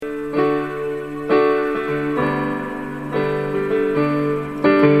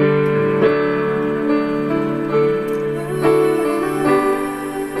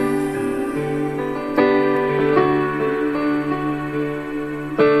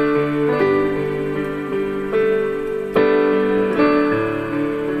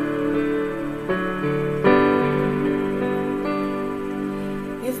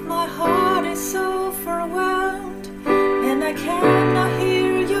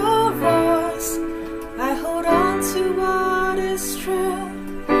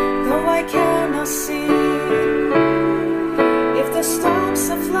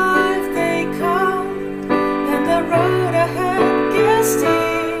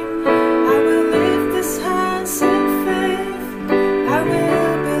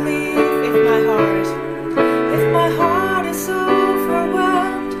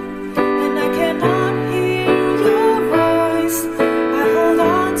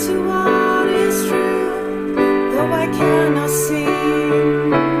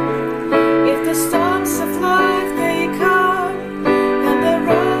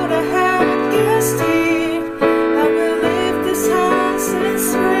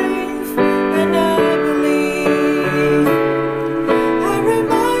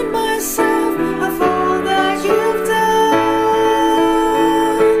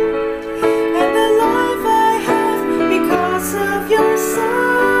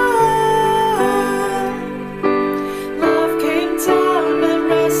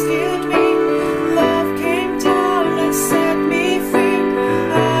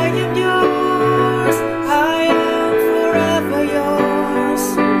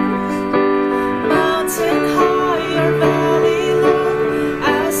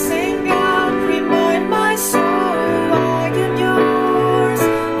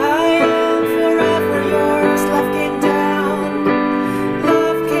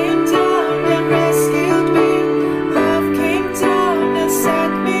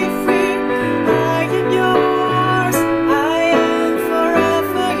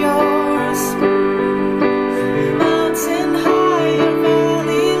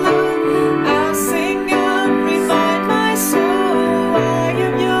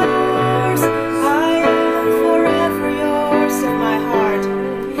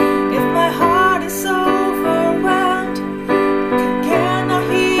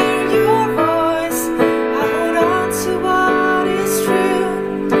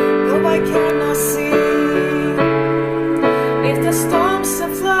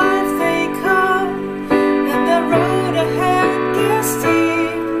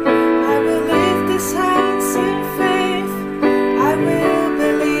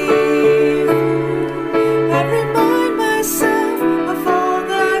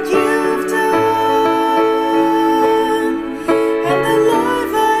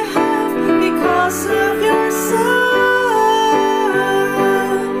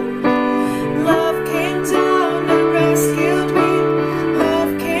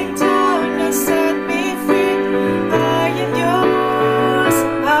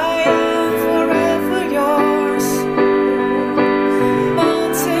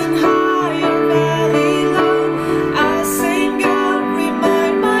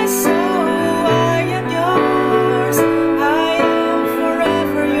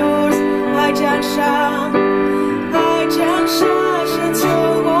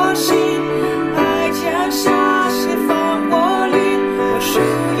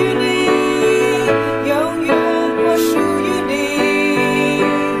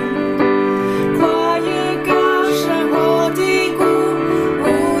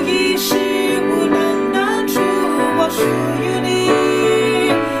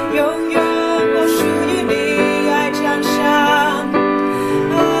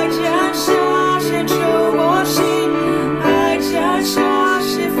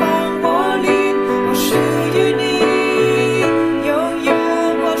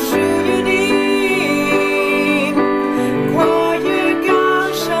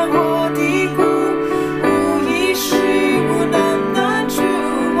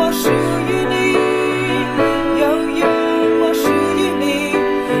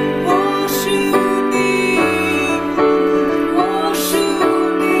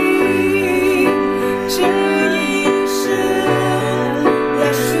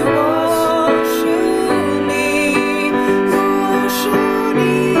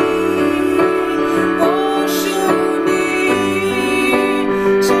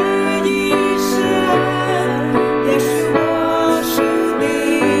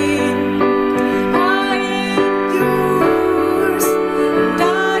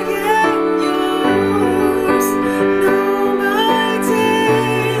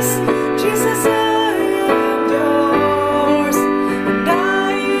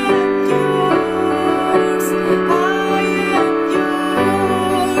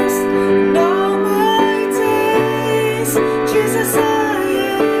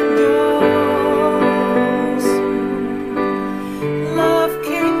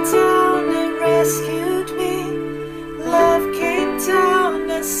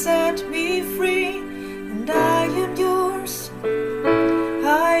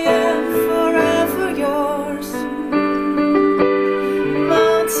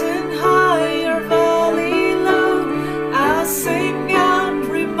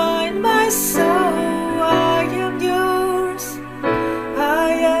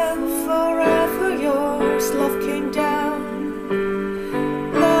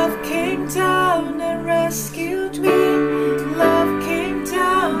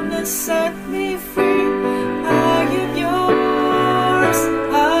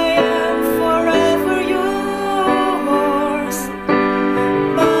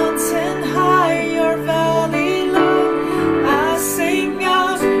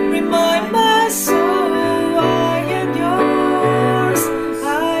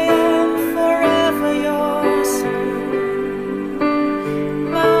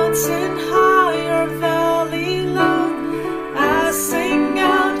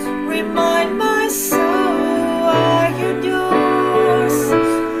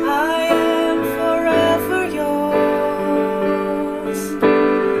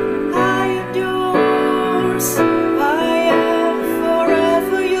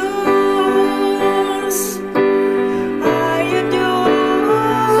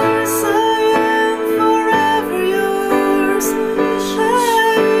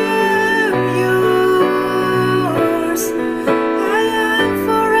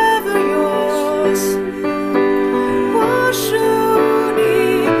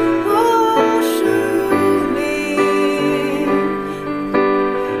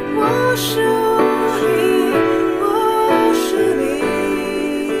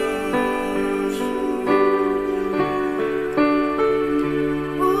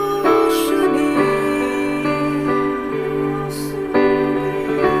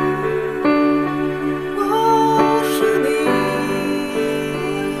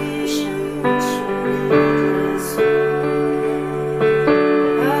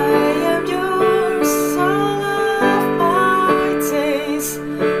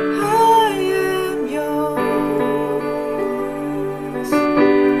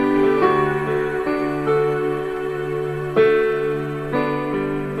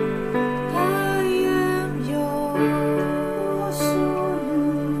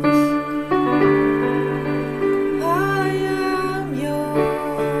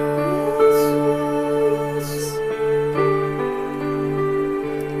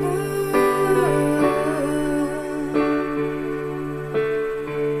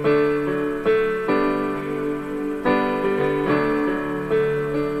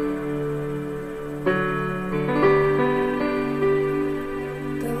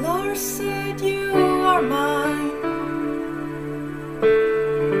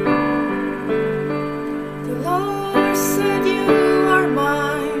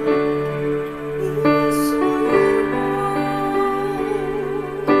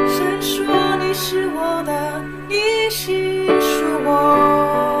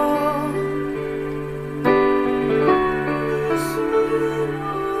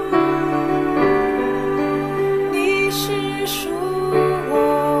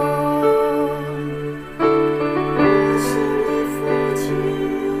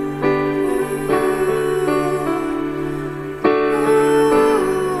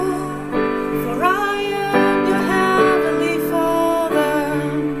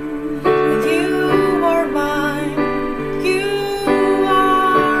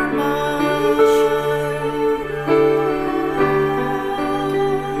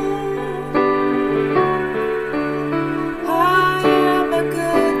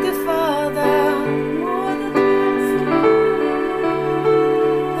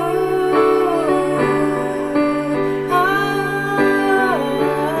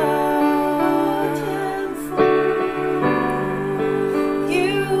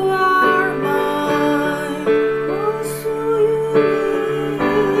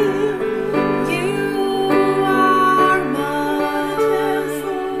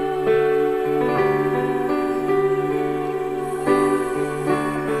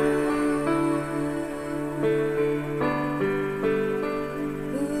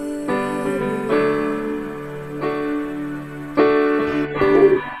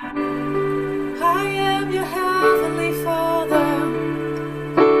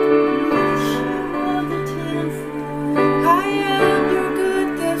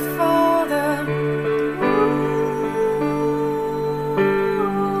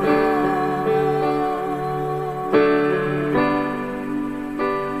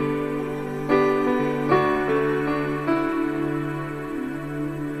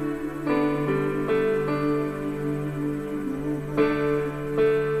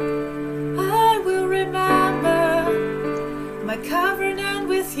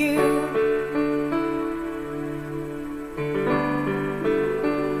with you.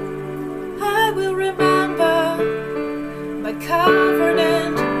 I will remember my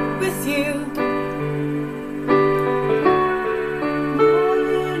covenant with you.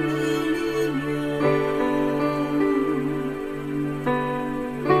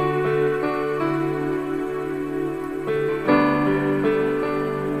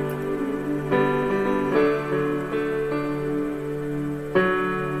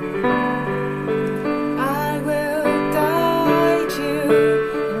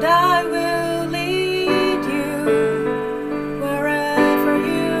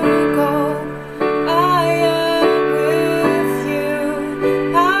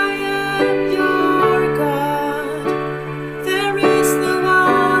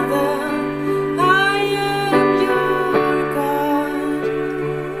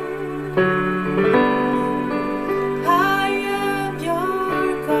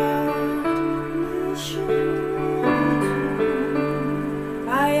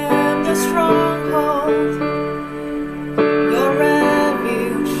 Stronghold, your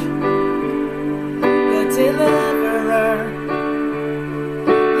refuge, your deliverer,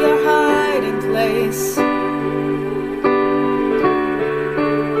 your hiding place.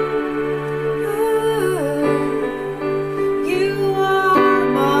 Ooh, you are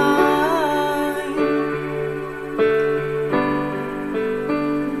mine.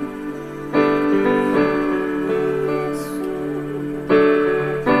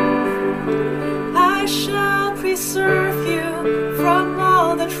 I shall preserve you from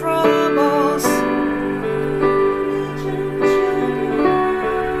all the troubles.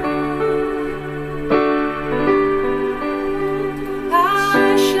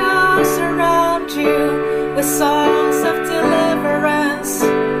 I shall surround you with songs of deliverance,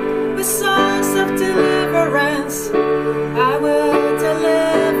 with songs of deliverance. I will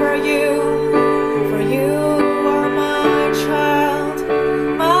deliver you, for you are my child,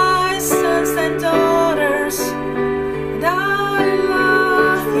 my sons and daughters, and I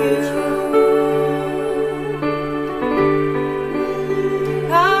love you.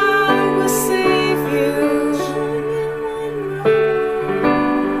 I will save you,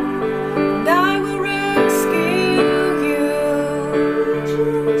 and I will rescue you.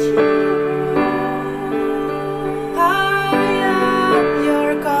 I am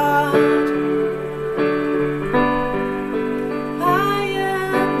your God. I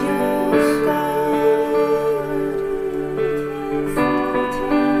am your God.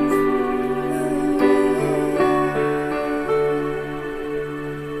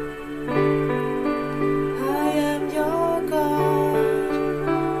 I am your God.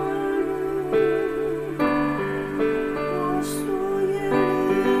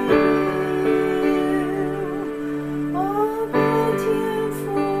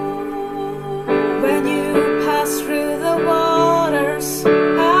 When you pass through the waters,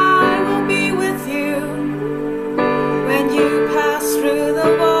 I will be with you. When you pass through the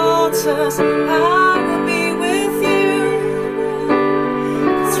waters, I will be with you.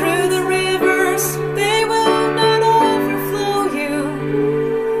 Through the rivers, they will not overflow you.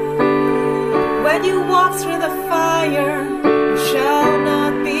 When you walk through the fire, you shall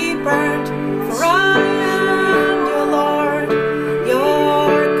not be burned. For I am your Lord,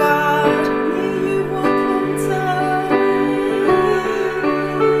 your God.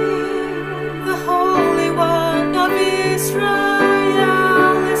 The Holy One of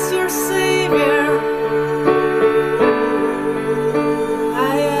Israel is your Savior.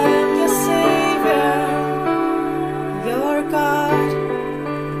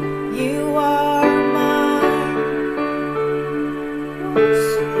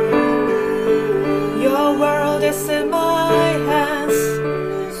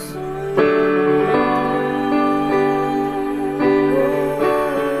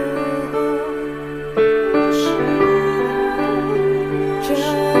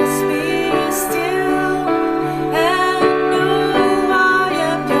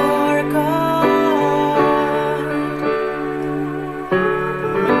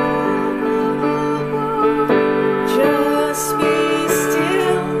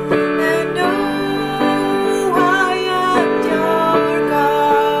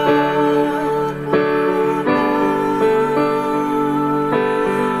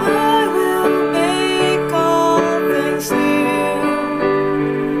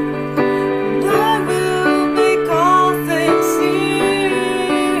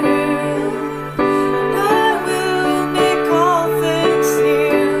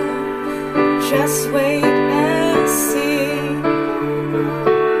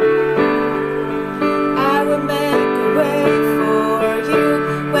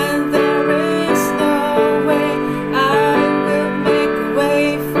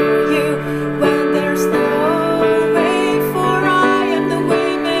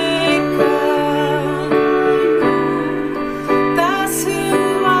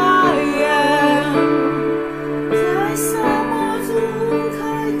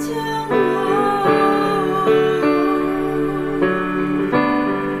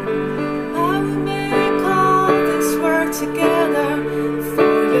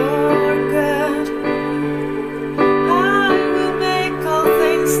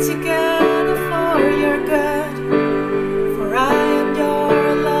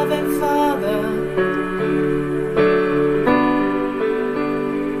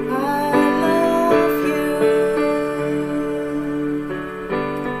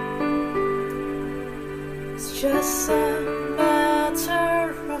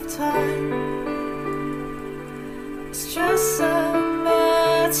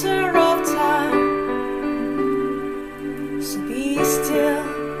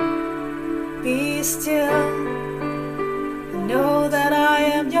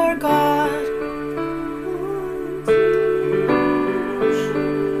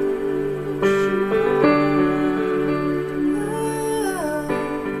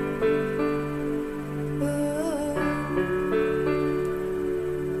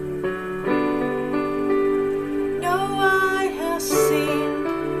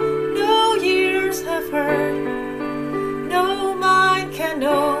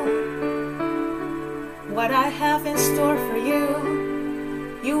 store for you.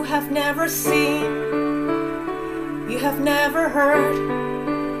 You have never seen, you have never heard,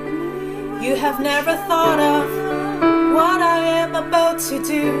 you have never thought of what I am about to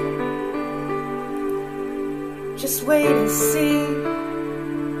do. Just wait and see.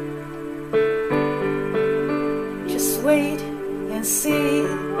 Just wait and see.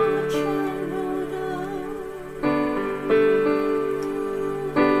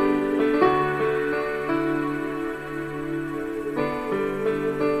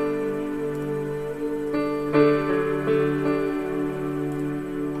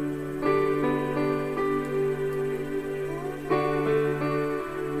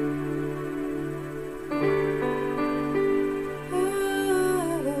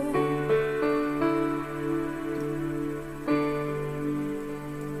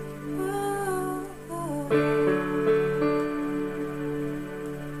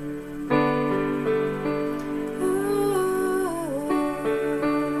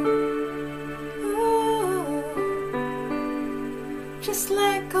 Just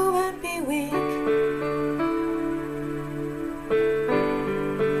let go and be weak.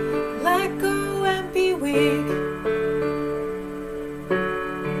 Let go and be weak.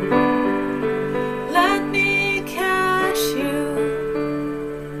 Let me catch you.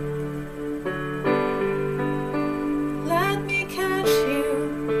 Let me catch you.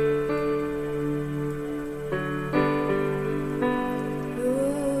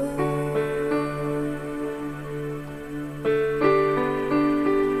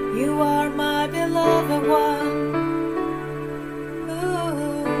 You are my beloved one.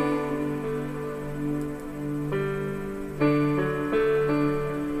 Ooh.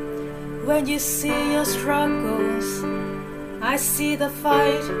 When you see your struggles, I see the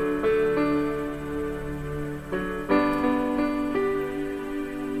fight.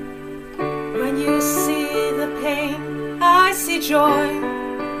 When you see the pain, I see joy.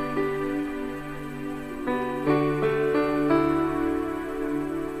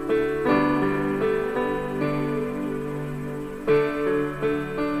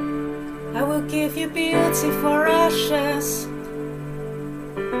 I will give you beauty for ashes,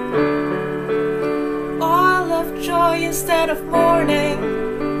 oil of joy instead of mourning,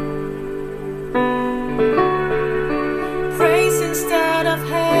 praise instead of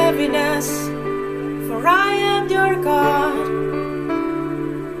heaviness, for I am your God.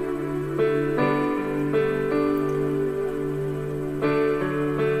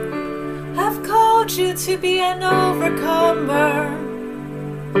 I've called you to be an overcomer.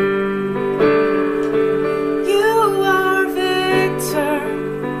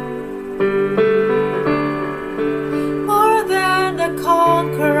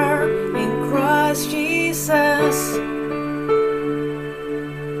 Conqueror in Christ Jesus.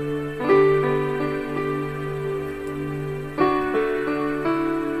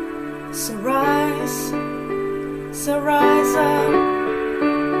 So rise up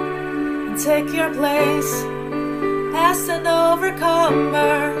and take your place as an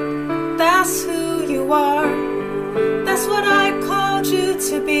overcomer. That's who you are. That's what I called you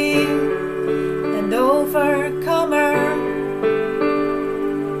to be, an overcomer.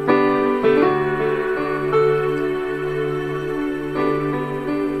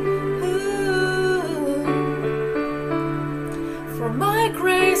 My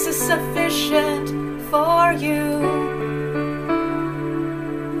grace is sufficient for you.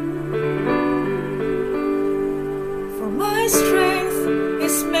 For my strength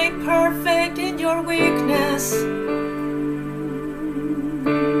is made perfect in your weakness.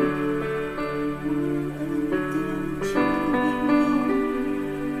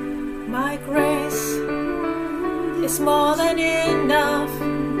 My grace is more than enough.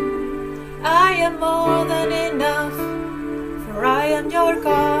 I am more than enough. For I am your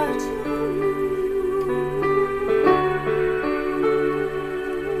God.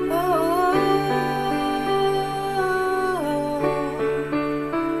 Oh,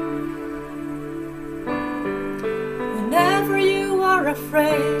 whenever you are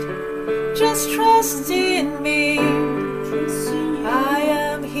afraid, just trust in me. I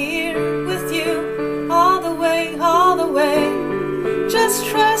am here with you all the way, all the way. Just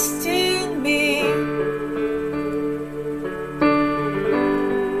trust in me.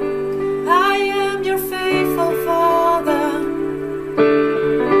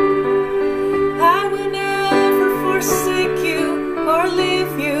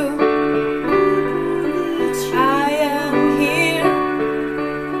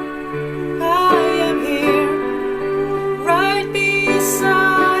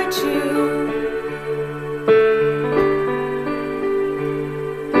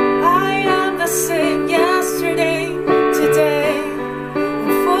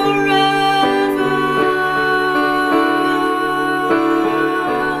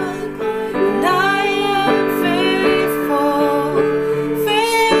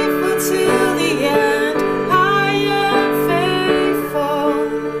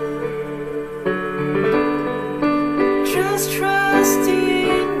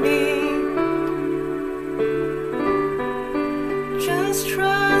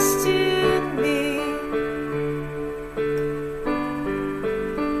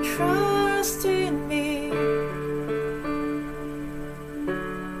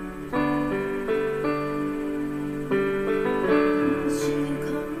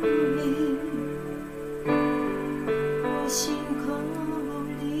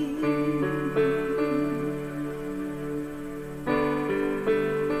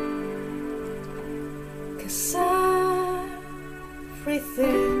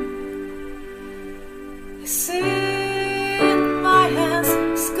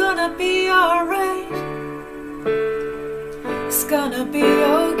 gonna be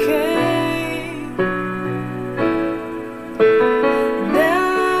okay. And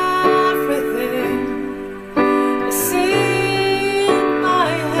everything is in my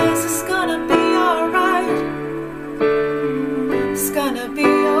hands. It's gonna be alright. It's gonna be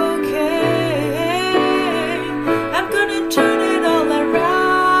okay. I'm gonna turn it all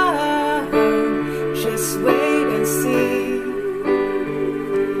around. Just wait and see.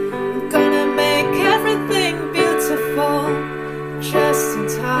 I'm gonna make everything beautiful just in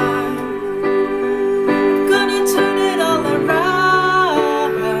time. I'm gonna turn it all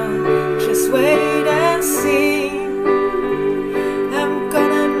around. Just wait and see. I'm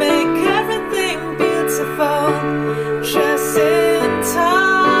gonna make everything beautiful just in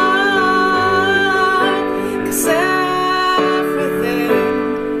time. 'Cause everything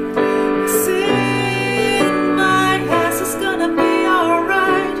is in my hands. It's gonna be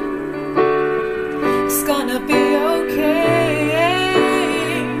alright. It's gonna be okay.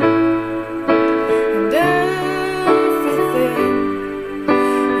 And everything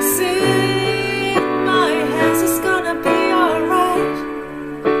is in my hands. It's gonna be alright.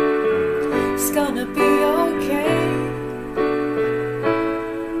 It's gonna be okay.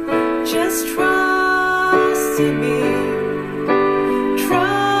 Just trust in me.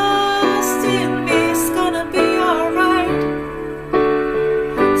 Trust in me. It's gonna be alright.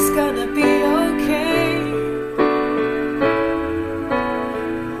 It's gonna be okay.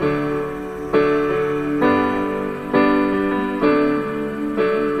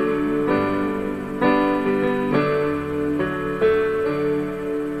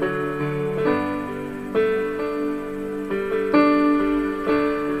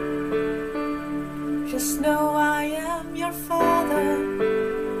 Just know I am your Father.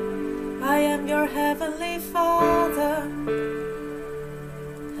 I am your Heavenly Father.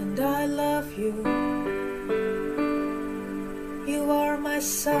 And I love you. You are my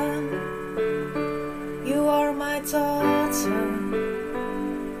son. You are my daughter.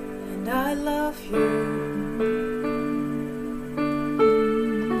 And I love you.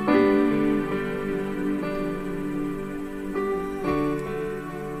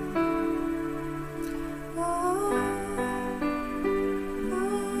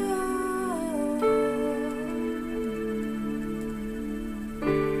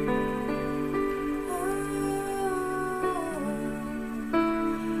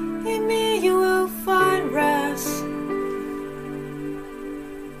 In me you will find rest.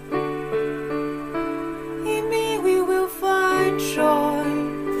 In me we will find joy.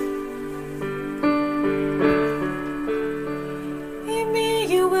 In me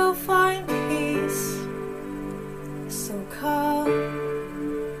you will find peace. So come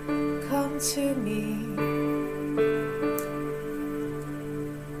to me.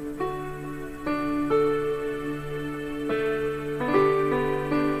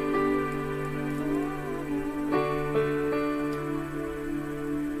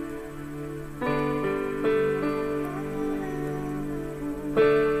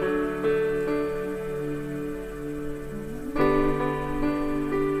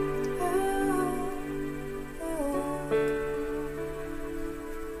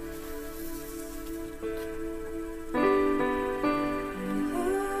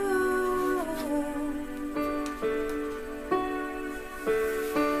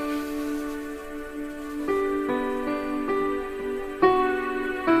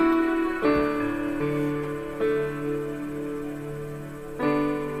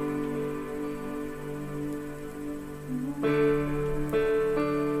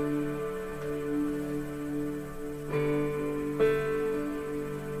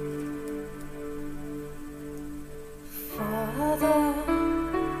 Father,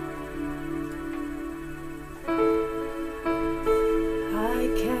 I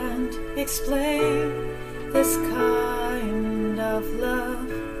can't explain this kind of love,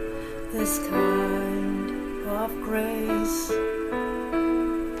 this kind of grace.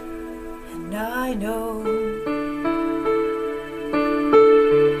 And I know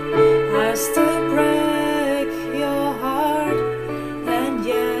I still break your heart, and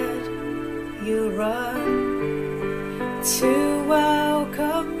yet you run to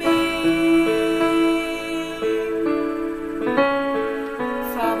welcome me.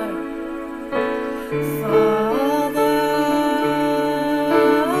 Father,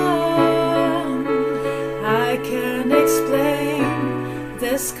 I can't explain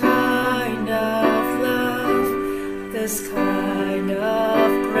this kind of love.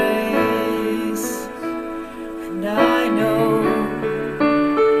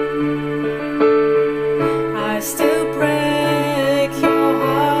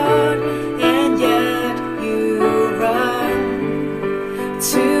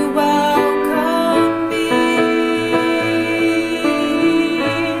 to welcome me.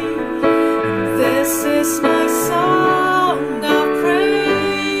 This is my song of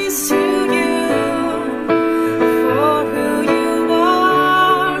praise to you for who you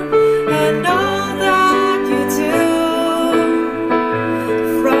are and all that you do.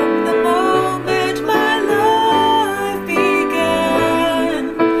 From the moment my life began,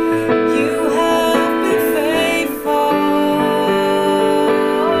 you have been faithful.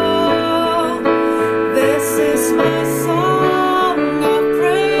 This is my song of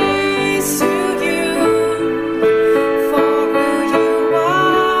praise to you for who you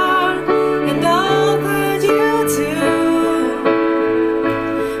are and all that you do.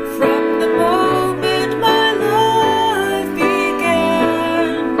 From the moment my life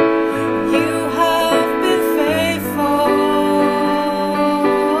began, you have been faithful,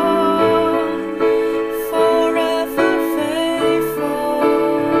 forever faithful.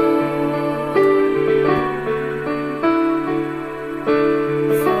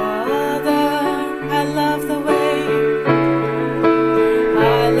 Father, I love the way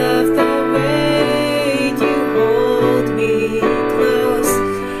you hold me close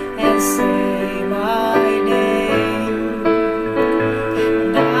and say my name.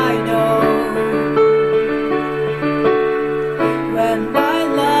 And I know when my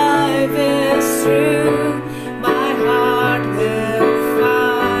life is through, my heart will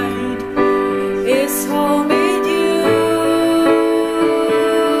find its home in you,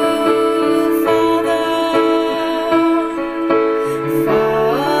 Father.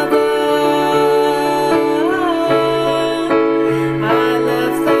 I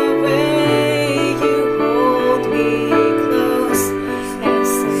love the way you hold me close and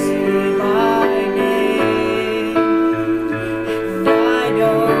say my name. And I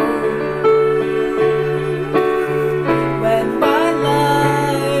know when my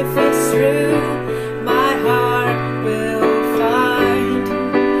life is through, my heart will find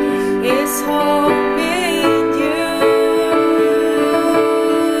its home in you.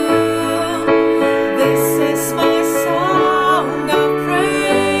 This is my song of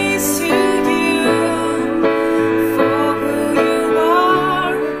praise to you for who you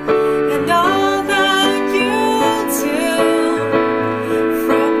are and all that you do.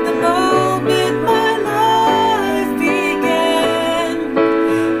 From the moment my life began,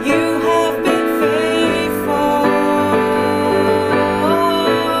 you have been faithful.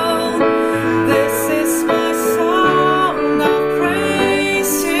 This is my song of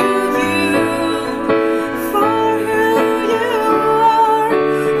praise to you for who you are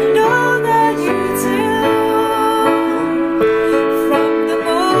and all that you do. From the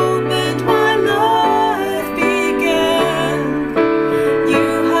moment my life began, you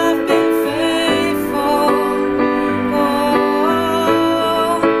have been faithful.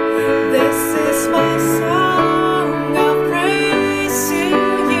 This is my song of praise to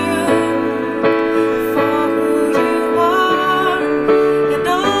you for who you are and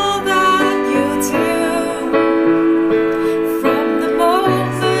all that you do. From the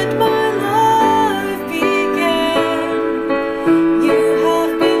moment my life began, you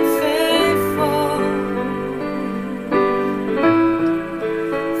have been faithful,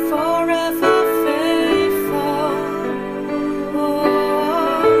 forever faithful.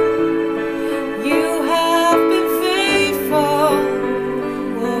 You have been faithful,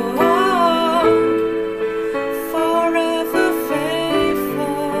 forever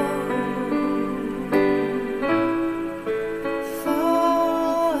faithful,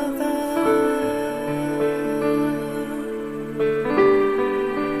 Father.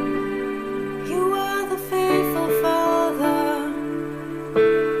 You are the faithful Father.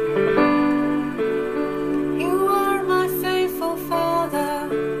 You are my faithful Father.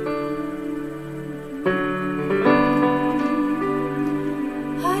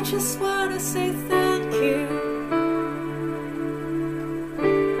 I just want to say thank you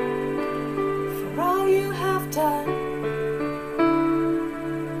for all you have done.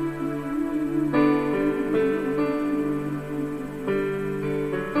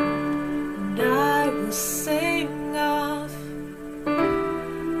 And I will sing of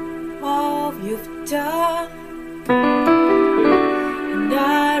all you've done. And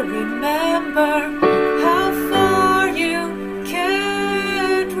I remember how far you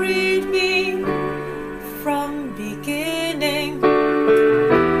carried me from beginning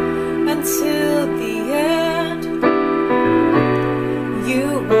until the end. You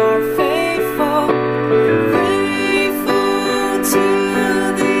are faithful, faithful to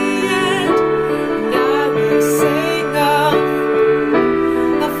the end. And I will sing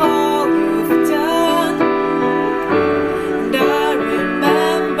of all you've done. And I remember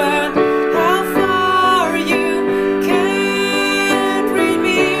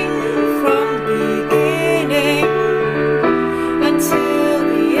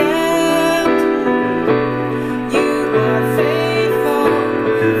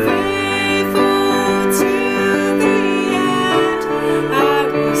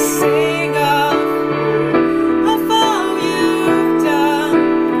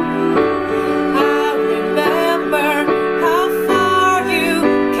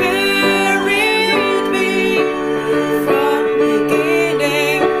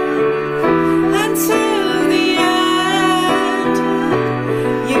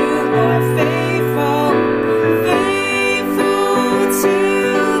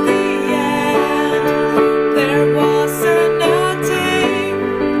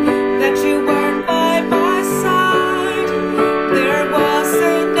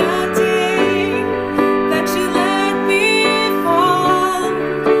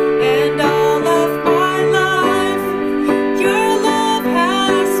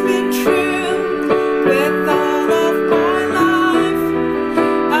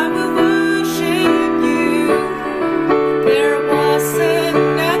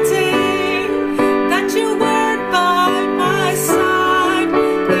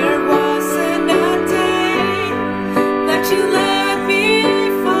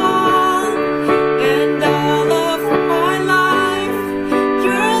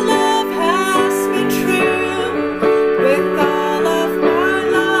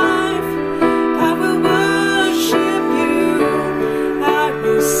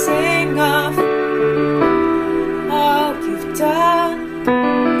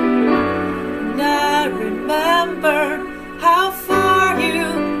remember how far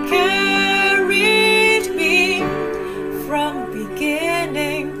you carried me from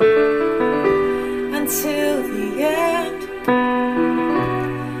beginning until the end.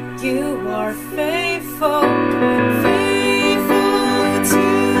 You are faithful, faithful to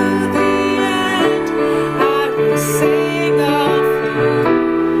the end. I will sing of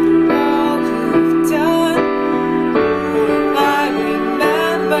all you've done. I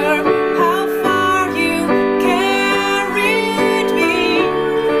remember how far you carried me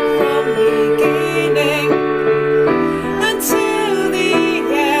from beginning until the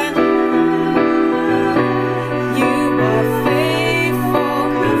end. You are faithful,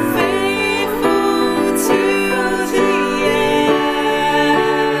 faithful to the end.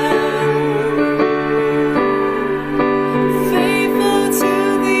 Faithful to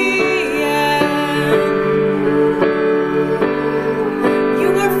the end. You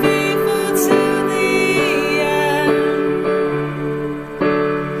are faithful to the end.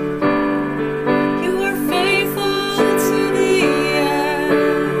 You are faithful to the end.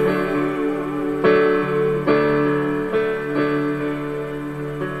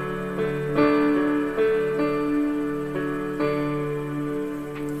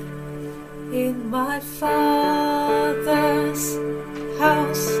 In my Father's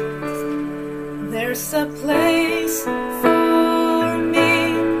house, there's a place for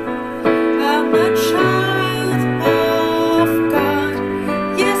me. I'm a child of God.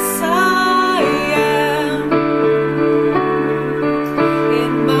 Yes, I am.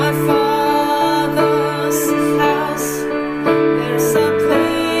 In my Father's house, there's a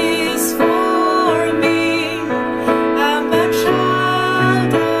place for me. I'm a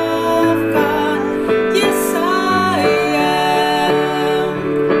child of God. Yes, I am.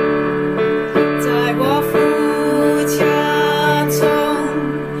 在我父家中，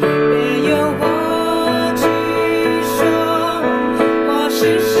别有我居所。我是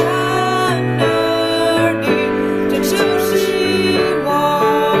神儿女，这就是我。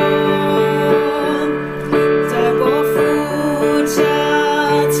在我父家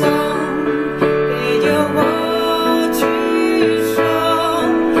中，别有我居所。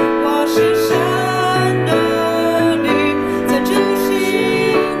我是神儿女，这就是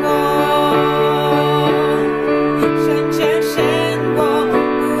我。神拣选我，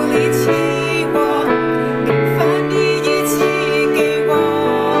不离弃我，平凡的一起给我，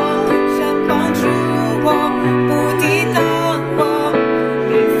神帮助我，不抵挡我，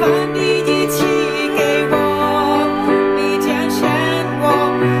平凡的一起给我，你拣选我，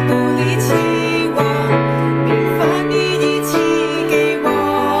不离弃我，平凡的一起给我，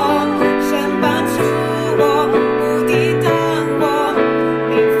神帮助我，不抵挡我，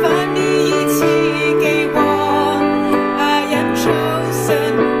平凡的一起给我。I am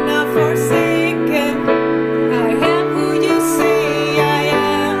chosen, not forsaken. I am who you say I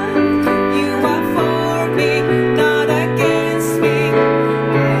am. You are for me, not against me.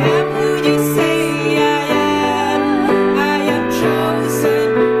 I am who you say I am. I am chosen,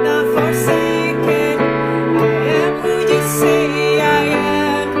 not forsaken. I am who you say I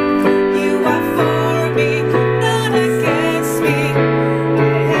am. You are for me, not against me. I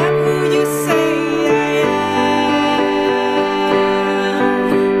am who you say I am.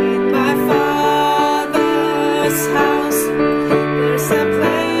 In my Father's house, there's a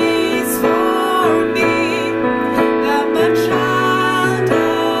place for me. I'm a child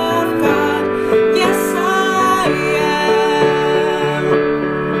of God. Yes, I am.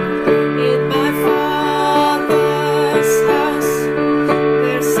 In my Father's house,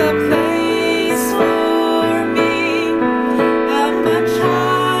 there's a place for me. I'm a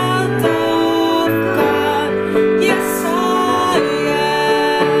child of God. Yes, I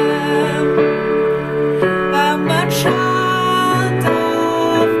am. I'm a child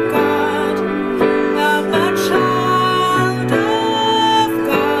of God. I'm a child of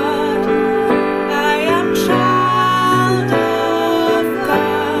God. I am child of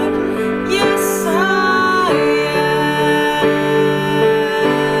God. Yes, I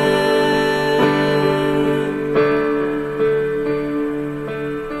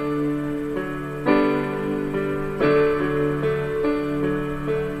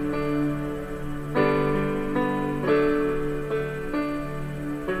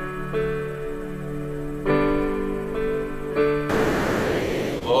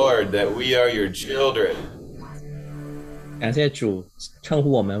Lord, that we are your children. 感谢主称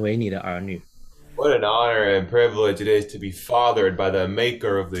呼我们为你的儿女， What an honor and privilege it is to be fathered by the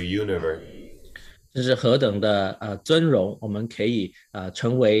maker of the universe. 这是何等的尊荣，我们可以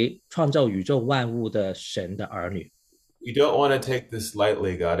成为创造宇宙万物的神的儿女。We don't want to take this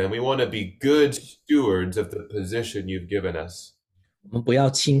lightly, God, and we want to be good stewards of the position you've given us. 我们不要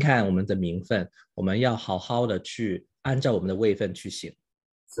轻看我们的名分，我们要好好的去按照我们的位分去行。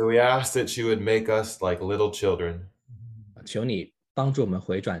So we ask that you would make us like little children. 求你帮助我们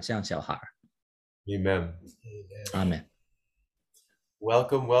回转向小孩。Amen. 阿门。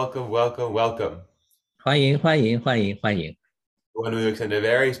Welcome, welcome, welcome, welcome. 欢迎欢迎欢迎欢迎。We want to extend a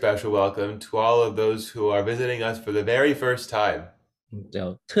very special welcome to all of those who are visiting us for the very first time.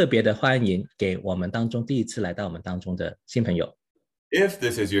 有特别的欢迎给我们当中第一次来到我们当中的新朋友。If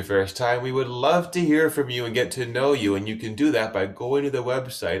this is your first time, we would love to hear from you and get to know you, and you can do that by going to the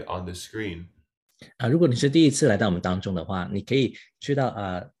website on the screen. 如果你是第一次来到我们当中的话，你可以去到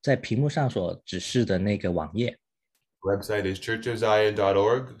在屏幕上所指示的那个网页。The website is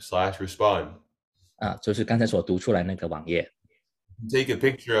churchofzion.org/respond. 就是刚才所读出来那个网页。Take a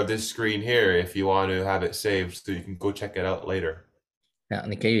picture of this screen here if you want to have it saved, so you can go check it out later.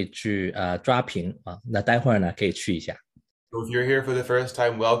 你可以去抓屏那待会儿呢可以去一下。So if you're here for the first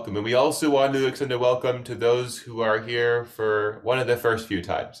time, welcome. And we also want to extend a welcome to those who are here for one of the first few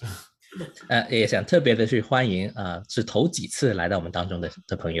times. 也想特别的去欢迎是头几次来到我们当中的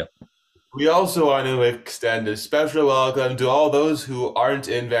朋友。We also want to extend a special welcome to all those who aren't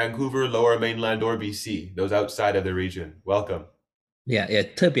in Vancouver, Lower Mainland, or BC, those outside of the region. Welcome. 也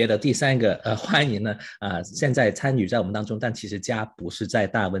特别的第三个欢迎呢现在参与在我们当中，但其实家不是在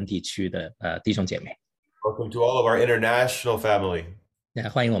大温地区的弟兄姐妹。Welcome to all of our international family.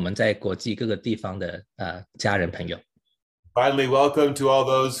 欢迎我们在国际各个地方的家人朋友。Finally, welcome to all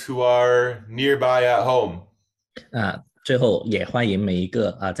those who are nearby at home. 最后也欢迎每一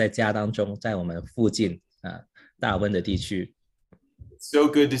个在家当中，在我们附近大温的地区。It's so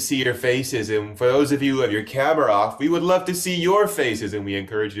good to see your faces, and for those of you who have your camera off, we would love to see your faces, and we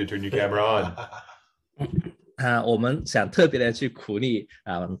encourage you to turn your camera on. 我们想特别的去鼓励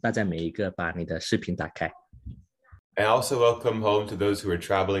大家每一个把你的视频打开。And also welcome home to those who are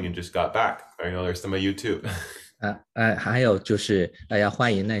traveling and just got back. I know there's some of you too. 还有就是要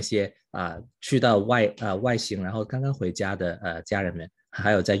欢迎那些去到外行然后刚刚回家的家人们，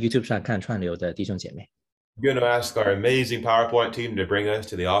还有在 YouTube 上看串流的弟兄姐妹。I'm going to ask our amazing PowerPoint team to bring us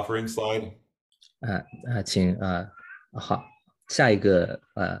to the offering slide. 请好，下一个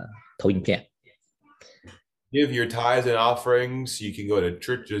投影片。Give your tithes and offerings. You can go to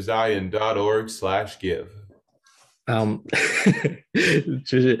churchofzion.org/give.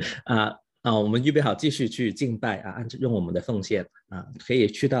 就是我们预备好继续去敬拜用我们的奉献可以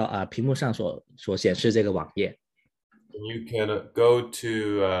去到屏幕上所显示这个网页。And you can go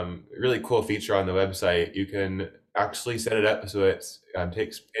to a really cool feature on the website. You can actually set it up so it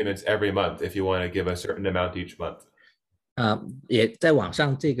takes payments every month if you want to give a certain amount each month. 也在网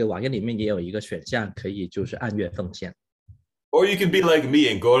上这个网页里面也有一个选项，可以就是按月奉献。Or you can be like me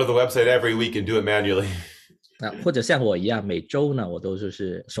and go to the website every week and do it manually. 或者像我一样，每周呢我都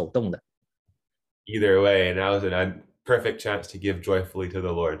是手动的。Either way, now is a perfect chance to give joyfully to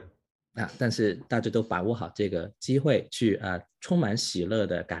the Lord. 但是大家都把握好这个机会，去充满喜乐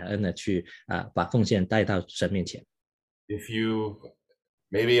的感恩的去把奉献带到神面前。If you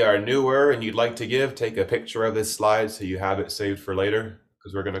maybe are newer and you'd like to give, take a picture of this slide so you have it saved for later,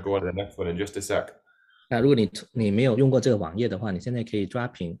 because we're going to go on to the next one in just a sec. 如果你没有用过这个网页的话，你现在可以抓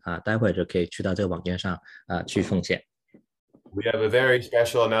屏待会儿就可以去到这个网页上去奉献。We have a very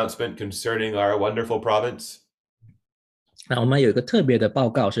special announcement concerning our wonderful province. 我们有一个特别的报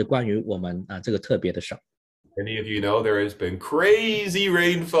告是关于我们这个特别的省。Many of you know there has been crazy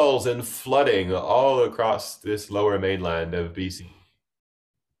rainfalls and flooding all across this lower mainland of BC.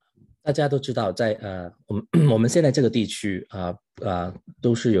 大家都知道在我们现在这个地区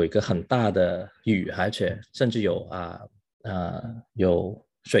都是有一个很大的雨，而且甚至有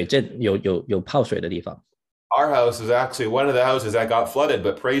水浸，有泡水的地方。Our house is actually one of the houses that got flooded,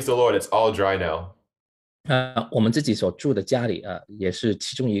 but praise the Lord, it's all dry now. 我们自己所住的家里也是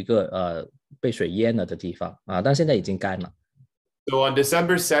其中一个被水淹了的地方但现在已经干了。So on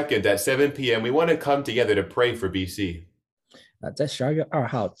December 2nd at 7 p.m., we want to come together to pray for BC. 在12月2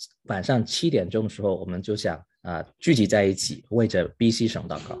号晚上7点钟的时候，我们就想聚集在一起，为着 BC 省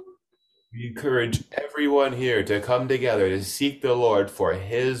祷告。We encourage everyone here to come together to seek the Lord for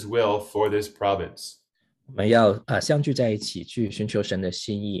His will for this province. 我们要相聚在一起，去寻求神的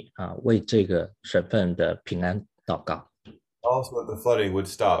心意为这个省份的平安祷告。Also that the flooding would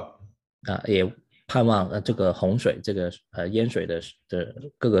stop. 也盼望这个洪水、这个淹水的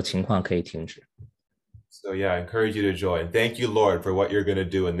各个情况可以停止。So yeah, I encourage you to join. Thank you, Lord, for what you're going to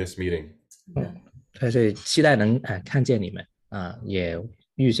do in this meeting. 所以期待能看见你们也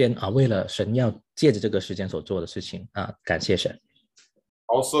预先为了神要借着这个时间所做的事情感谢神。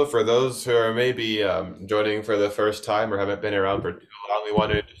Also, for those who are maybe joining for the first time or haven't been around for too long, we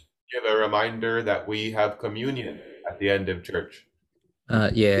want to just give a reminder that we have communion at the end of church.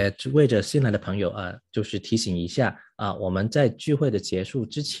 也为着新来的朋友就是提醒一下我们在聚会的结束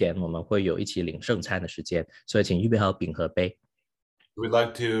之前，我们会有一起领圣餐的时间，所以请预备好饼和杯。We'd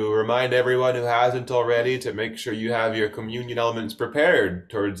like to remind everyone who hasn't already to make sure you have your communion elements prepared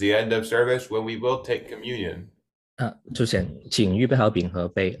towards the end of service when we will take communion. 就请预备好饼和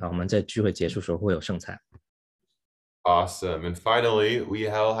杯我们在聚会结束的时候会有圣餐。Awesome. And finally, we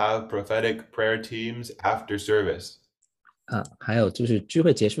will have prophetic prayer teams after service. 还有就是聚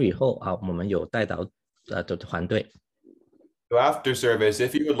会结束以后我们有代祷的团队。So after service,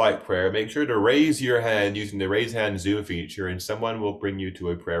 if you would like prayer, make sure to raise your hand using the raise hand Zoom feature, and someone will bring you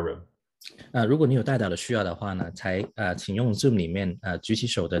to a prayer room. 如果你有代祷的需要的话呢，请用 Zoom 里面举起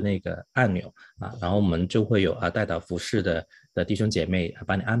手的那个按钮然后我们就会有代祷服侍的弟兄姐妹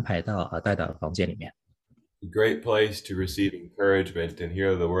把你安排到代祷的房间里面。A great place to receive encouragement and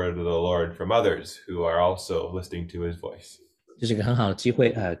hear the word of the Lord from others who are also listening to his voice. 这是一个很好的机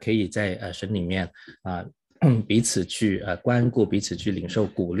会可以在神里面彼此去关顾，彼此去领受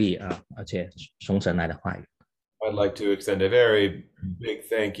鼓励而且从神来的话语。I'd like to extend a very big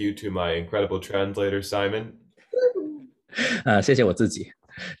thank you to my incredible translator, Simon. 谢谢我自己。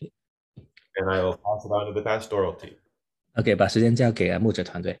And I will pass it on to the pastoral team. OK， 把时间交给牧者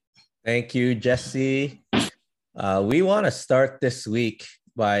团队。Thank you, Jesse. We want to start this week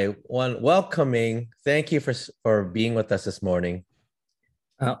by welcoming. Thank you for being with us this morning.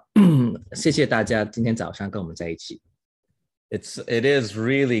 谢谢大家今天早上跟我们在一起。It is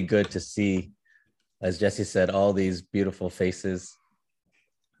really good to see, as Jesse said, all these beautiful faces.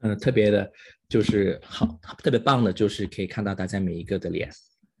 特别棒的就是可以看到大家每一个的脸。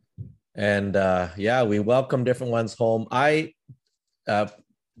And yeah, we welcome different ones home. I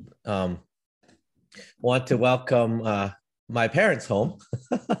want to welcome my parents home.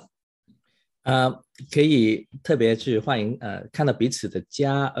 可以特別去歡迎看到彼此的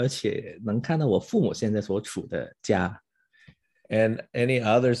家，而且能看到我父母現在所處的家。And any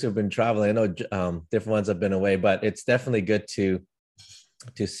others who've been traveling, I know different ones have been away, but it's definitely good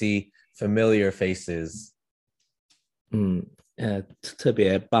to see familiar faces. 特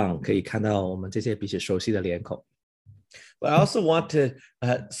別棒，可以看到我們這些彼此熟悉的臉孔。But I also want to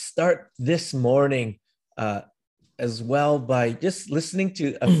start this morning as well by just listening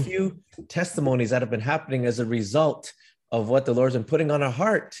to a few testimonies that have been happening as a result of what the Lord's been putting on our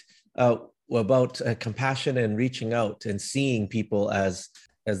heart about compassion and reaching out and seeing people as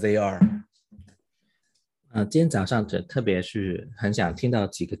they are. 今天早上特別是很想聽到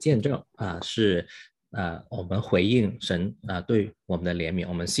幾個見證是我們回應神對我們的憐憫，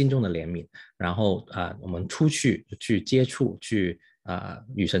我們心中的憐憫，然後我們出去接觸，去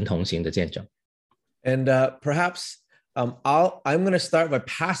與神同行的見證。And perhaps I'm going to start by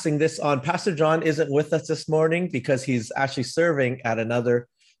passing this on. Pastor John isn't with us this morning because he's actually serving at another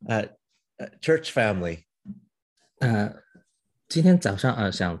church family. 今天早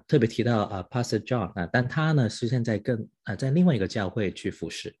上想特別提到Pastor John 但他呢是現在在另外一個教會去服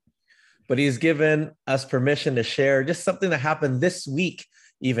侍。But he's given us permission to share just something that happened this week,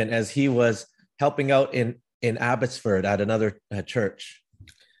 even as he was helping out in Abbotsford at another church.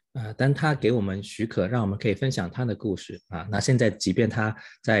 但他给我们许可，让我们可以分享他的故事那现在即便他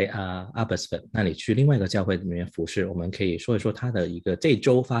在Abbotsford 那里去另外一个教会里面服侍，我们可以说一说他的一个这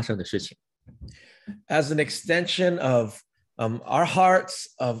周发生的事情。As an extension of our hearts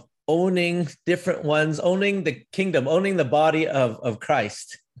of owning different ones, owning the kingdom, owning the body of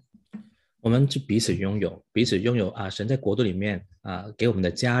Christ. 我们就彼此拥有神在国度里面给我们的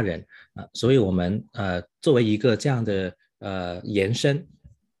家人所以我们作为一个这样的延伸。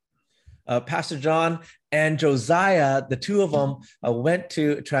Pastor John and Josiah, the two of them went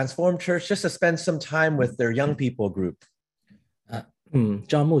to Transform Church just to spend some time with their young people group.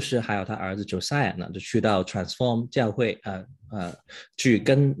 John 牧師還有他兒子 Josiah 呢，就去到 Transform 教會去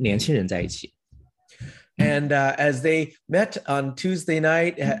跟年輕人在一起。And as they met on Tuesday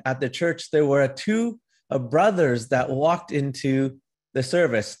night at the church, there were two brothers that walked into the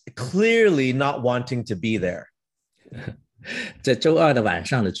service, clearly not wanting to be there. 在周二的晚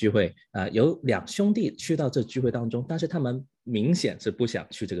上的聚会有兩兄弟去到這聚會當中，但是他們明顯是不想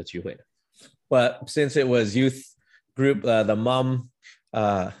去這個聚會的。But since it was youth group, the mom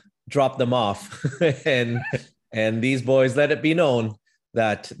dropped them off, and these boys let it be known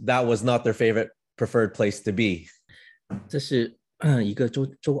that was not their preferred place to be. 這是一個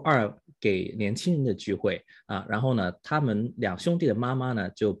周二给年轻人的聚会啊，然后呢，他们两兄弟的妈妈呢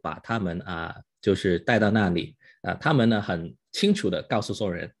就把他们就是带到那里啊，他们呢很清楚的告诉所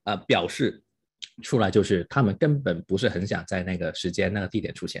有人表示出来就是他们根本不是很想在那个时间那个地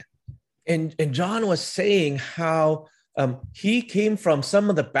点出现。And John was saying how he came from some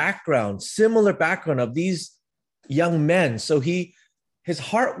of the similar background of these young men. So his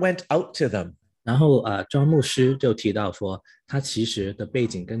heart went out to them. 然后庄牧师就提到说，他其实的背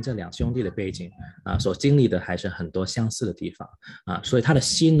景跟这两兄弟的背景所经历的还是很多相似的地方所以他的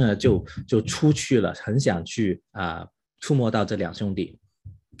心呢就出去了，很想去触摸到这两兄弟。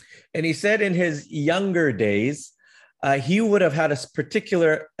And he said in his younger days, he would have had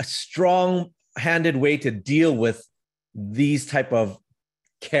a strong-handed way to deal with these type of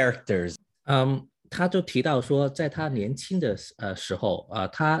characters. 他就提到说，在他年轻的时候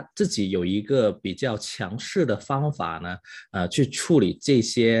他自己有一个比较强势的方法呢去处理这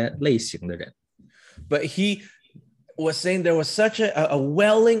些类型的人。But he was saying there was such a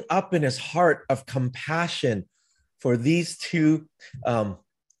welling up in his heart of compassion for these two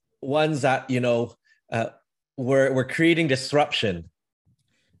ones that were creating disruption.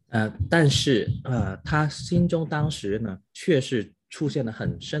 但是他心中当时呢确实出现了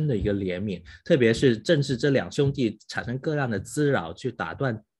很深的一个怜悯，特别是正是这两兄弟产生各样的滋扰去打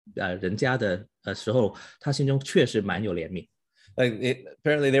断人家的时候，他心中确实蛮有怜悯。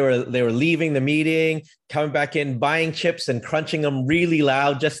Apparently they were leaving the meeting, coming back in, buying chips and crunching them really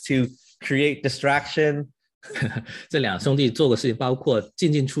loud just to create distraction. 这两兄弟做的事情包括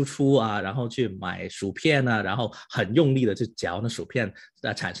进出然后去买薯片然后很用力的去嚼那薯片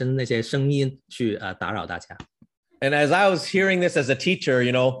产生那些声音去打扰大家。And as I was hearing this as a teacher,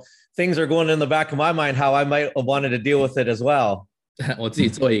 things are going in the back of my mind how I might have wanted to deal with it as well. 我自己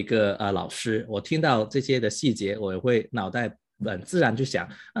作为一个老师，我听到这些的细节，我也会脑袋很自然就想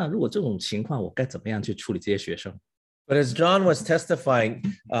如果这种情况我该怎么样去处理这些学生。But as John was testifying,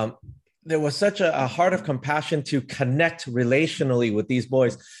 there was such a heart of compassion to connect relationally with these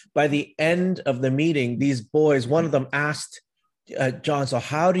boys. By the end of the meeting, these boys, one of them asked John, so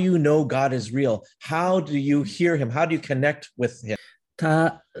how do you know God is real? How do you hear him? How do you connect with him?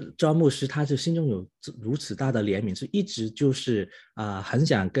 庄牧师他是心中有如此大的怜悯，是一直就是很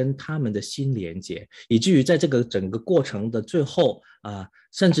想跟他们的心连接，以至于在这个整个过程的最后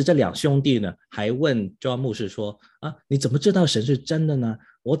甚至这两兄弟呢还问庄牧师说你怎么知道神是真的呢？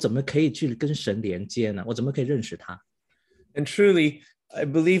我怎么可以去跟神连接呢？我怎么可以认识他？ And truly, I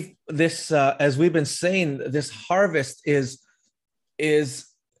believe this, as we've been saying, this harvest is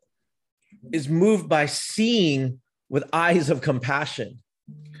moved by seeing with eyes of compassion.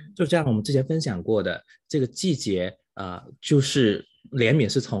 就像我们之前分享过的，这个季节就是怜悯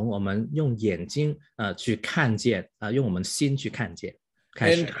是从我们用眼睛去看见用我们心去看见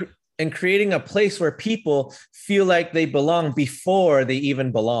开始。And creating a place where people feel like they belong before they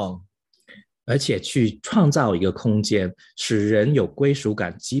even belong. 而且去创造一个空间，使人有归属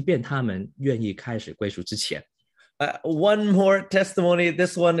感，即便他们愿意开始归属之前。One more testimony.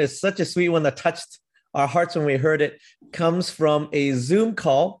 This one is such a sweet one that touched our hearts when we heard it. Comes from a Zoom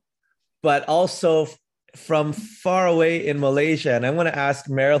call, but also from far away in Malaysia. And I'm going to ask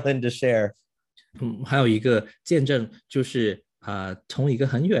Marilyn to share. 还有一个见证就是从一个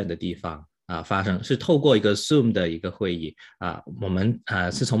很远的地方发生，是透过一个 Zoom 的一个会议我们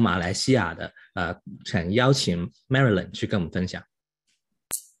是从马来西亚的想邀请 Marilyn 去跟我们分享。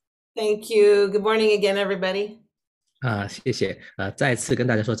 Thank you. Good morning again, everybody. 谢谢再次跟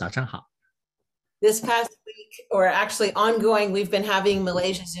大家说早上好。 This past week, or actually ongoing, we've been having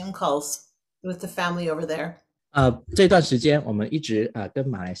Malaysia Zoom calls with the family over there. 这段时间我们一直跟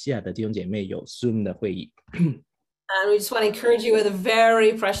马来西亚的弟兄姐妹有 Zoom 的会议。 And we just want to encourage you with a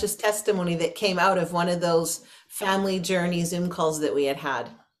very precious testimony that came out of one of those family journey Zoom calls that we had.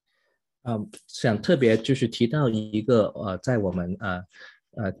 想特别就是提到一个在我们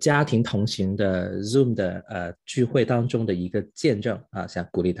家庭同行的 Zoom 的聚会当中的一个见证想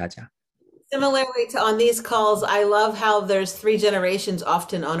鼓励大家。 Similarly to on these calls, I love how there's 3 generations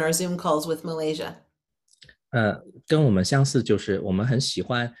often on our Zoom calls with Malaysia. 跟我们相似，就是我们很喜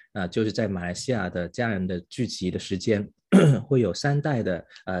欢就是在马来西亚的家人的聚集的时间会有3代的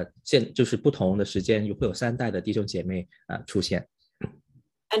就是不同的时间会有3代的弟兄姐妹出现。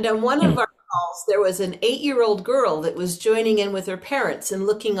 And on one of our calls, there was an 8-year-old girl that was joining in with her parents and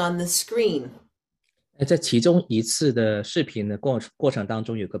looking on the screen. 在其中一次的视频的过程当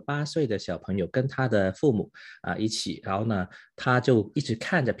中，有个8岁的小朋友跟他的父母一起，然后呢，他就一直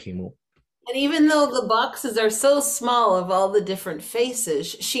看着屏幕。 And even though the boxes are so small of all the different faces,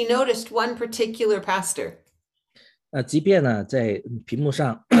 she noticed one particular pastor. 即便呢在屏幕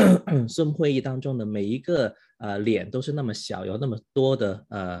上Zoom 会议当中的每一个脸都是那么小，有那么多的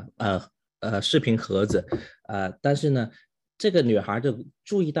视频盒子，但是呢，这个女孩就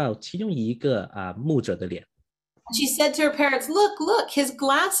注意到其中一个牧者的脸， She said to her parents, "Look, look, his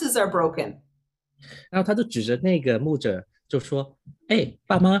glasses are broken." 然后她就指着那个牧者就说：“哎，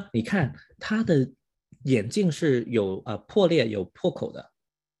爸妈，你看他的眼镜是有破裂、有破口的。”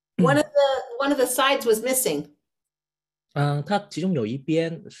 One of the sides was missing. 它其中有一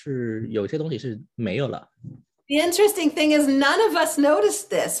边是有些东西是没有了。 The interesting thing is none of us noticed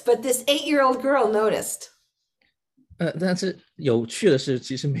this, but this 8-year-old girl noticed. 但是有趣的是，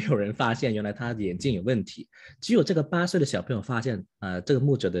其实没有人发现原来他的眼镜有问题，只有这个8岁的小朋友发现，这个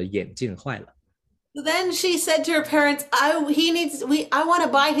牧者的眼镜坏了。 Then she said to her parents, I want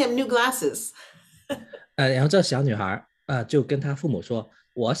to buy him new glasses. 然后这小女孩就跟她父母说，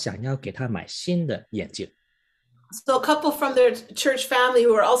我想要给他买新的眼镜。 So a couple from their church family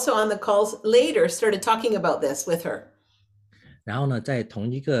who were also on the calls later started talking about this with her. 然后呢，在同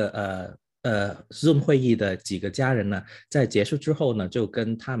一个Zoom 会议的几个家人呢，在结束之后呢，就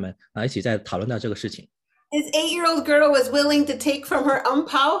跟他们一起在讨论到这个事情。 His 8-year-old girl was willing to take from her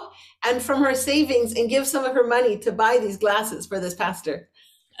umpao and from her savings and give some of her money to buy these glasses for this pastor.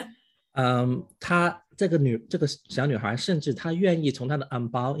 她这个小女孩，甚至她愿意从她的红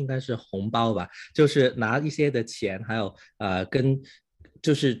包，应该是红包吧，就是拿一些的钱，还有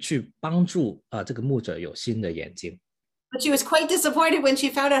就是去帮助这个牧者有新的眼镜。 But she was quite disappointed when she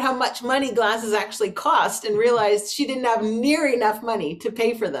found out how much money glasses actually cost and realized she didn't have near enough money to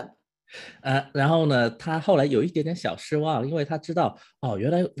pay for them. 然后呢，她后来有一点点小失望，因为她知道原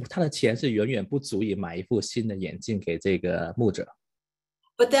来她的钱是远远不足以买一副新的眼镜给这个牧者。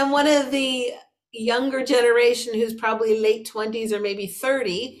 But then one of the younger generation, who's probably late 20s or maybe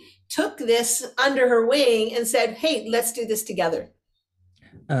 30, took this under her wing and said, "Hey, let's do this together."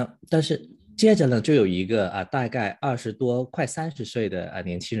 但是接着呢，就有一个大概20多快30岁的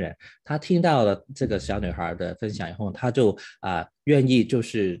年轻人，他听到了这个小女孩的分享以后，他就愿意就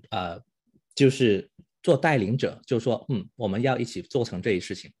是做带领者，就说我们要一起做成这一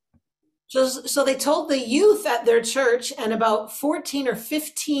事情。 So they told the youth at their church, and about 14 or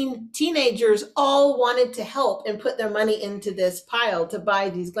 15 teenagers all wanted to help and put their money into this pile to buy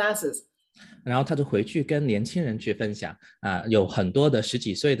these glasses. 然后他就回去跟年轻人去分享有很多的10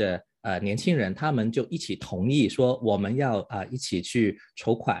几岁的年轻人，他们就一起同意说，我们要一起去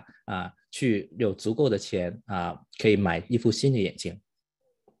筹款去有足够的钱可以买一副新的眼镜。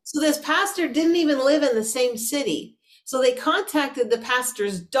 So this pastor didn't even live in the same city. So they contacted the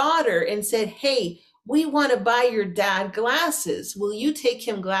pastor's daughter and said, "Hey, we want to buy your dad glasses. Will you take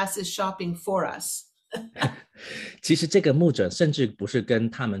him glasses shopping for us?" 其实这个牧者甚至不是跟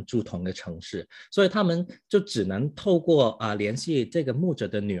他们住同一个城市，所以他们就只能透过联系这个牧者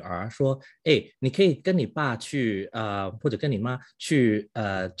的女儿说，哎，你可以跟你爸去或者跟你妈去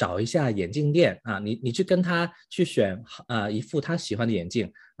找一下眼镜店你去跟他去选一副他喜欢的眼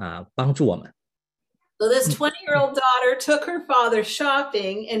镜帮助我们。 So this 20-year-old daughter took her father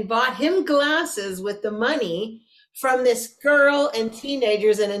shopping and bought him glasses with the money from this girl and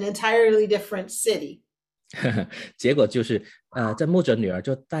teenagers in an entirely different city. 结果就是这牧者女儿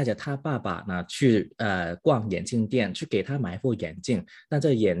就带着他爸爸呢去逛眼镜店，去给他买一副眼镜，但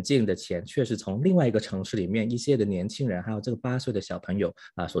这眼镜的钱却是从另外一个城市里面一些的年轻人，还有这个8岁的小朋友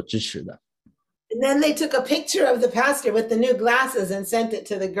所支持的。 And then they took a picture of the pastor with the new glasses and sent it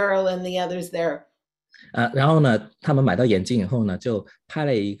to the girl and the others there. 然后呢，他们买到眼镜以后呢，就拍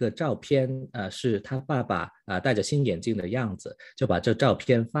了一个照片，是他爸爸戴着新眼镜的样子，就把这照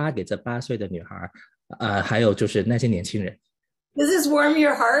片发给这8岁的女孩，还有就是那些年轻人。Does this warm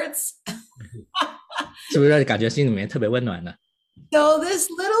your hearts? 是不是感觉心里面特别温暖呢？ So this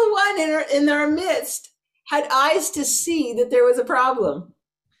little one in our midst had eyes to see that there was a problem.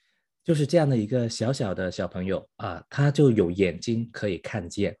 就是这样的一个小小的小朋友他就有眼睛可以看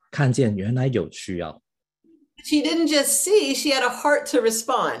见原来有需要。 She didn't just see, she had a heart to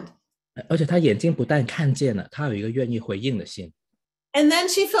respond. 而且他眼睛不但看见了，他有一个愿意回应的心。 And then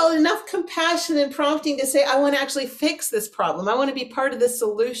she felt enough compassion and prompting to say, I want to actually fix this problem. I want to be part of this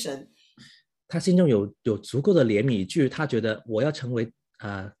solution. 他心中有足够的怜悯，以至于他觉得我要成为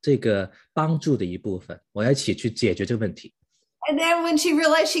这个帮助的一部分，我要一起去解决这个问题。 And then when she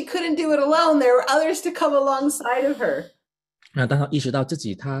realized she couldn't do it alone, there were others to come alongside of her. 那当他意识到自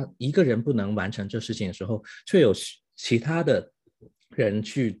己他一个人不能完成这事情的时候，却有其他的人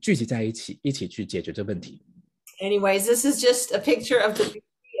去聚集在一起，一起去解决这问题。 Anyways, this is just a picture of the beauty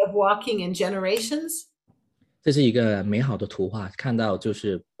of walking in generations. 这是一个美好的图画，看到就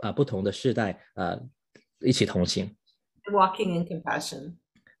是不同的世代一起同行。walking in compassion.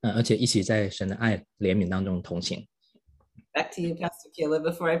 而且一起在神的爱怜悯当中同行。Back to you, Pastor Caleb,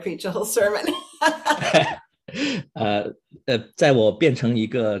 before I preach a whole sermon. 在我变成一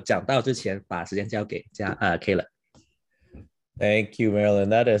个讲道之前，把时间交给Caleb。Thank you, Marilyn.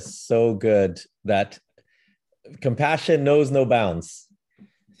 That is so good. That compassion knows no bounds.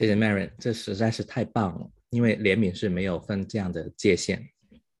 谢谢 Marilyn， 这实在是太棒了，因为怜悯是没有分这样的界限。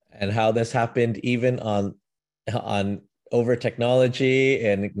And how this happened even on over technology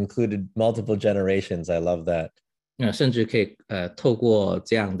and included multiple generations. I love that. 甚至可以透过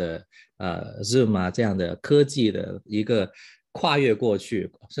这样的Zoom 啊这样的科技的一个跨越过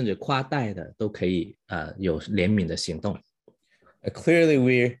去，甚至跨代的都可以有怜悯的行动。Clearly,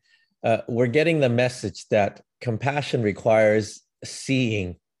 we're getting the message that compassion requires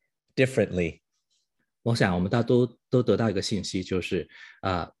seeing differently. 我想我们大家都得到一个信息，就是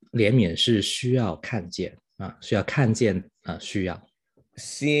怜悯是需要看见需要看见需要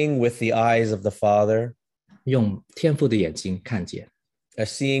seeing with the eyes of the Father, 用天父的眼睛看见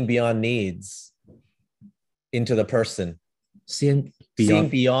seeing beyond needs into the person, seeing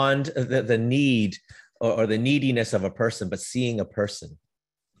beyond the need or the neediness of a person, but seeing a person.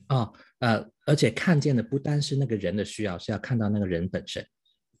 而且看见的不单是那个人的需要，是要看到那个人本身。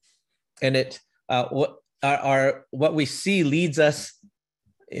And what we see leads us,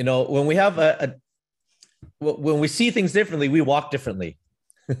 when we have when we see things differently, we walk differently.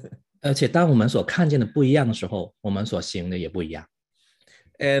 而且当我们所看见的不一样的时候，我们所行的也不一样。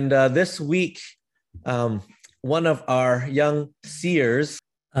And this week, one of our young seers,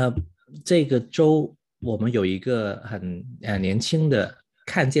 这个周我们有一个很年轻的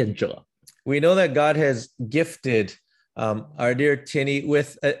看见者。We know that God has gifted our dear Tinny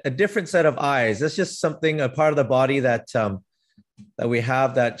with a different set of eyes. That's just something, a part of the body that we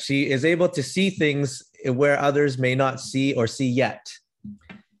have, that she is able to see things where others may not see or see yet.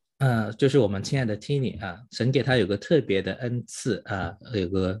 就是我们亲爱的 Tinny 神给他有个特别的恩赐有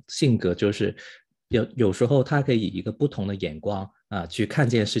个性格，就是有时候他可以以一个不同的眼光去看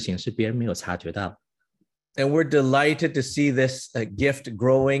见事情，是别人没有察觉到。And we're delighted to see this gift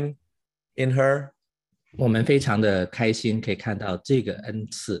growing in her. 我们非常的开心，可以看到这个恩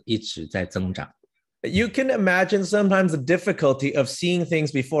赐一直在增长。You can imagine sometimes the difficulty of seeing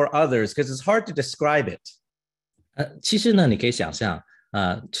things before others because it's hard to describe it. 其实呢，你可以想象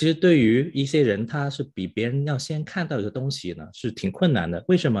其实对于一些人，他是比别人要先看到一个东西呢，是挺困难的。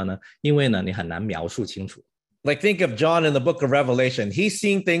为什么呢？因为呢，你很难描述清楚。Like think of John in the book of Revelation. He's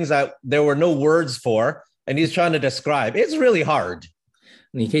seeing things that there were no words for, and he's trying to describe. It's really hard.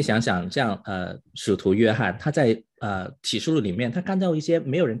 你可以想想，像使徒约翰，他在启示录里面，他看到一些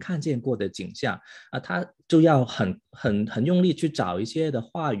没有人看见过的景象他就要很用力去找一些的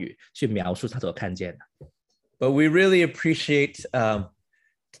话语去描述他所看见的。But we really appreciate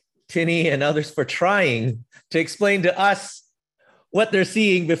Tinny and others for trying to explain to us what they're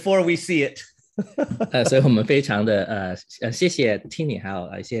seeing before we see it. 所以我们非常的谢谢 Tinny 还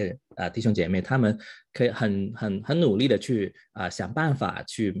有一些弟兄姐妹，他们可以很努力的去想办法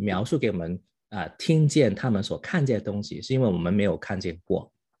去描述给我们听见他们所看见的东西，是因为我们没有看见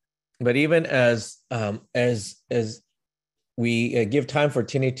过。But even as we give time for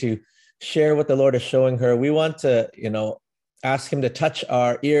Tinny to share what the Lord is showing her, we want to ask him to touch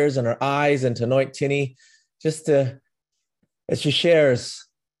our ears and our eyes and to anoint Tinny just to, as she shares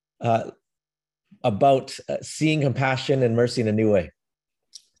about seeing compassion and mercy in a new way.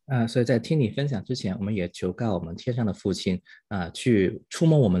 所以在听你分享之前，我们也求告我们天上的父亲去触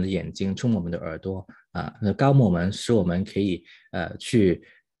摸我们的眼睛，触摸我们的耳朵高摸我们，使我们可以去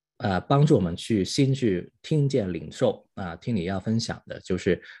帮助我们去心去听见领受听你要分享的就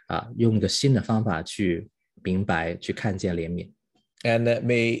是用一个新的方法去明白去看见怜悯。 And that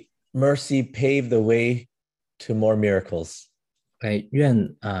may mercy pave the way to more miracles.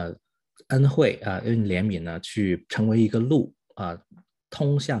 愿恩惠愿怜悯呢去成为一个路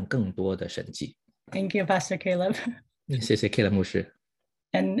通向更多的神迹。 Thank you, Pastor Caleb. 谢谢 Caleb 牧师。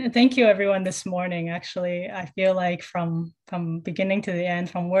 And thank you, everyone, this morning. Actually, I feel like from beginning to the end,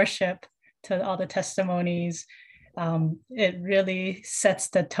 from worship to all the testimonies, it really sets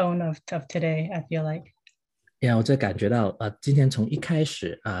the tone of today, I feel like. 我在感觉到今天从一开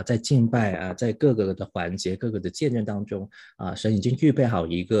始在敬拜在各个的环节各个的见证当中神已经预备好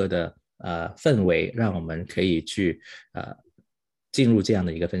一个的氛围，让我们可以去进入这样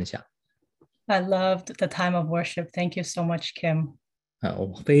的一个分享。 I loved the time of worship. Thank you so much, Kim.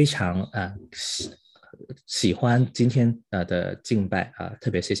 我非常喜欢今天的敬拜特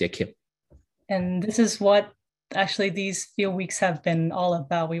别谢谢 Kim。 And this is what actually these few weeks have been all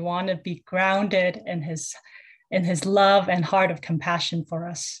about. We want to be grounded in his in his love and heart of compassion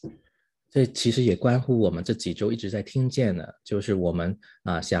for us. 这其实也关乎我们这几周一直在听见的，就是我们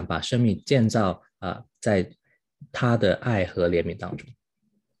想把生命建造在他的爱和怜悯当中。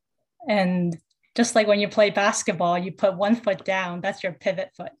And just like when you play basketball, you put one foot down, that's your pivot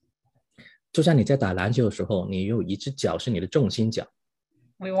foot. 就像你在打篮球的时候，你有一只脚是你的重心脚。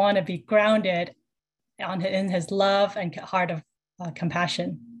We want to be grounded in his love and heart of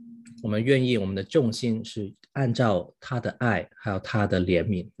compassion. 我们愿意我们的重心是按照他的爱还有他的怜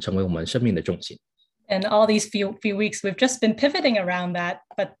悯成为我们生命的重心。And all these few weeks, we've just been pivoting around that,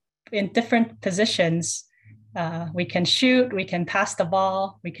 but in different positions. We can shoot, we can pass the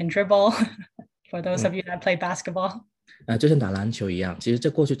ball, we can dribble. For those of you that play basketball. 就像打篮球一样，其实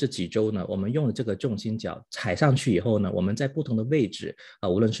过去这几周呢，我们用了这个重心脚踩上去以后呢，我们在不同的位置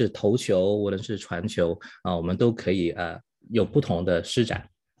无论是投球，无论是传球我们都可以有不同的施展。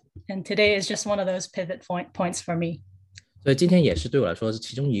And today is just one of those pivot points for me. 所以今天也是对我来说是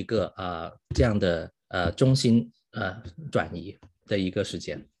其中一个这样的中心转移的一个时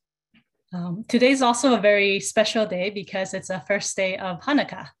间。Today is also a very special day because it's the first day of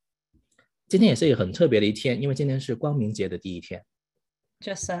Hanukkah. 今天也是一个很特别的一天，因为今天是光明节的第一天。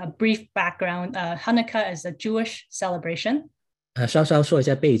Just a brief background, Hanukkah is a Jewish celebration. 稍稍说一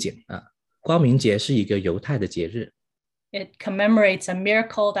下背景光明节是一个犹太的节日。It commemorates a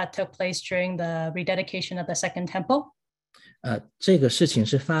miracle that took place during the rededication of the Second Temple. 这个事情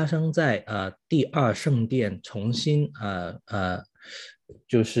是发生在第二圣殿重新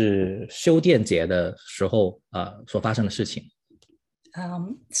就是修殿节的时候所发生的事情。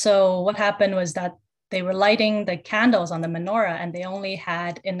So what happened was that they were lighting the candles on the menorah and they only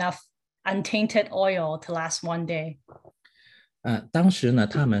had enough untainted oil to last one day. 当时呢，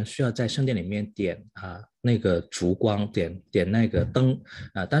他们需要在圣殿里面点那个烛光，点那个灯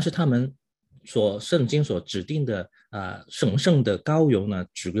但是他们圣经所指定的神圣的膏油呢，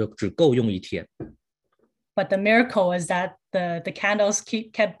只够用一天。But the miracle was that the candles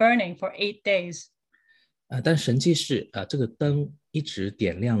kept burning for 8 days. 但神迹是这个灯一直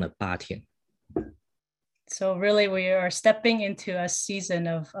点亮了8天。So really we are stepping into a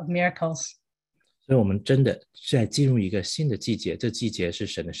season of miracles. 所以我们真的是在进入一个新的季节，这季節是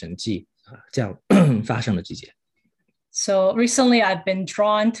神的神迹这样发生的季节。So recently I've been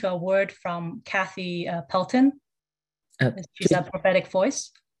drawn to a word from Kathy Pelton. She's a prophetic voice.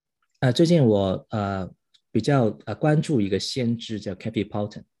 最近我比较关注一个先知叫 Kathy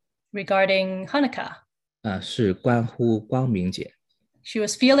Pelton. Regarding Hanukkah. 是关乎光明节。She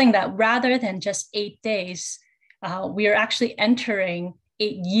was feeling that rather than just 8 days, we are actually entering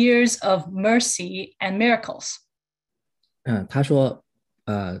 8 years of mercy and miracles. 他说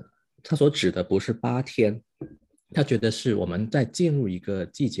他所指的不是8天，他觉得是我们在进入一个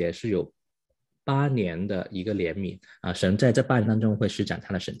季节是有8年的一个怜悯神在这8年当中会施展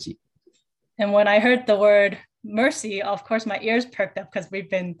他的神迹。And when I heard the word mercy, of course my ears perked up because we've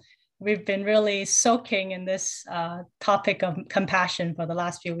been really soaking in this topic of compassion for the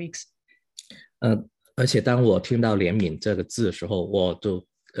last few weeks. 而且当我听到怜悯这个字的时候，我就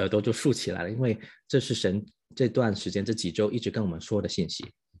耳朵就竖起来了，因为这是神这段时间这几周一直跟我们说的信息。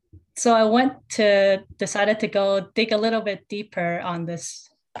So I decided to go dig a little bit deeper on this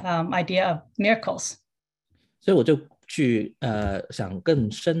idea of miracles. 所以我就去想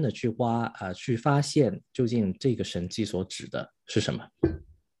更深的去去发现究竟这个神迹所指的是什么。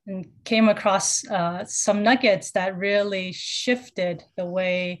And came across some nuggets that really shifted the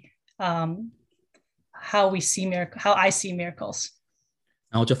way how I see miracles.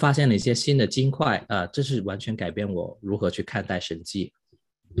 然后就发现了一些新的金块这是完全改变我如何去看待神迹。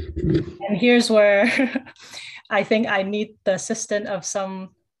And here's where I think I need the assistance of some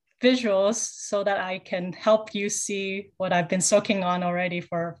visuals so that I can help you see what I've been soaking on already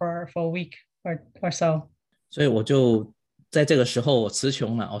for a week or so. 所以我就在这个时候我词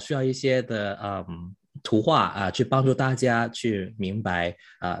穷了，我需要一些的图画去帮助大家去明白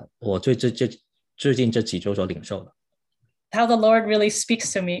我最近这几周所领受的。How the Lord really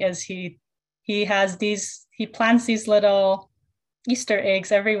speaks to me is he plants these little Easter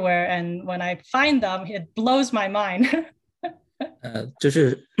eggs everywhere, and when I find them, it blows my mind.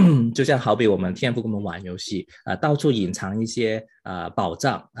 就像好比我们天父跟我们玩游戏到处隐藏一些宝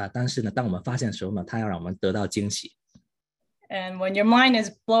藏但是呢，当我们发现的时候呢，他要让我们得到惊喜。And when your mind is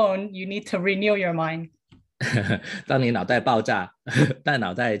blown, you need to renew your mind. 当你脑袋爆炸，但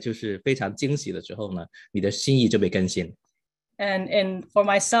脑袋就是非常惊喜的时候呢，你的心意就被更新。And for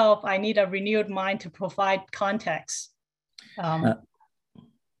myself, I need a renewed mind to provide context.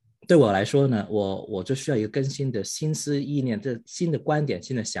 对我来说呢，我就需要一个更新的心思意念，这新的观点、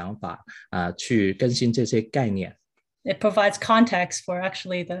新的想法去更新这些概念。It provides context for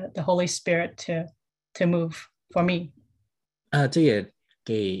actually the Holy Spirit to move for me. 这也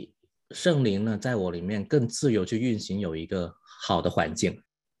给圣灵呢在我里面更自由去运行，有一个好的环境。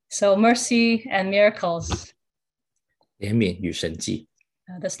So mercy and miracles. 怜悯与神迹。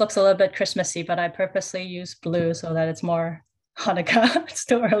This looks a little bit Christmassy, but I purposely use blue so that it's more Hanukkah. It's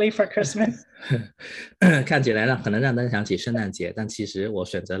too early for Christmas. 看起来可能让大家想起圣诞节，但其实我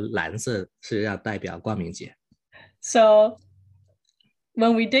选择蓝色是要代表光明节。So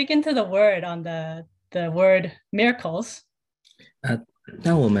when we dig into the word on the word miracles,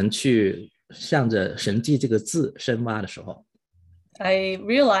 当我们去向着神迹这个字深挖的时候， I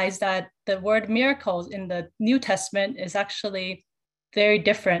realized that the word miracles in the New Testament is actually very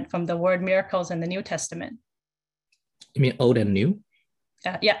different from the word miracles in the New Testament. You mean Old and New?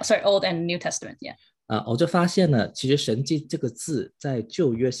 Yeah, sorry, Old and New Testament, yeah. 我就发现呢，其实神迹这个字在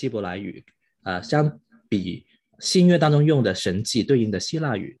旧约希伯来语相比新约当中用的神迹对应的希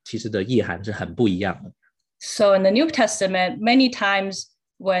腊语，其实的意涵是很不一样的。So in the New Testament, many times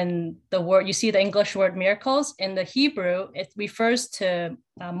when you see the English word miracles, in the Hebrew, it refers to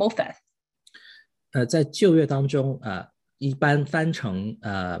mofeth. 在旧约当中一般翻成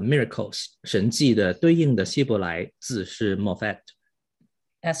miracles 神迹的对应的希伯来字是 mofeth.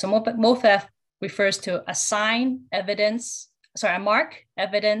 So mofeth refers to a sign, evidence, a mark,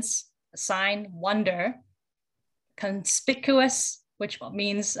 evidence, sign, wonder, conspicuous, which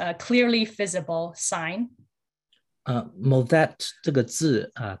means clearly visible sign. mofeth 这个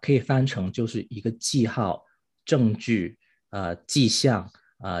字可以翻成就是一个记号、证据、迹象、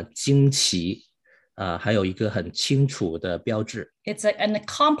惊奇，还有一个很清楚的标志。It's an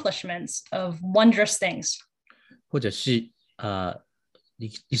accomplishment of wondrous things. 或者是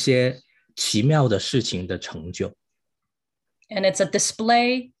一些奇妙的事情的成就。And it's a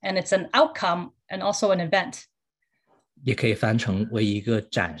display, and it's an outcome, and also an event. 也可以翻成为一个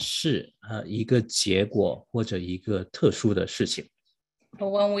展示一个结果或者一个特殊的事情。But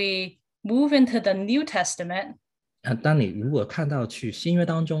when we move into the New Testament, 当你如果看到去新约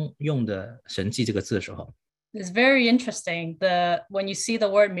当中用的神迹这个字的时候， it's very interesting. When you see the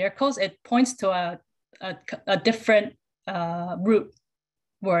word miracles, it points to a different root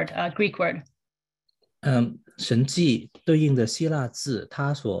word, Greek word. 神迹对应的希腊字，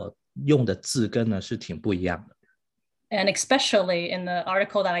它所用的字根呢是挺不一样的。And especially in the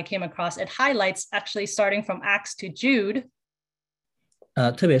article that I came across, it highlights actually starting from Acts to Jude.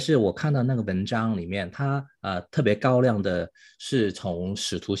 特别是我看到那个文章里面，它特别高亮的是从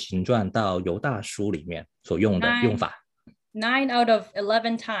使徒行传到犹大书里面所用的用法。9 out of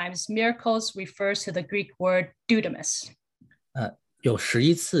 11 times, miracles refers to the Greek word dunamis. 有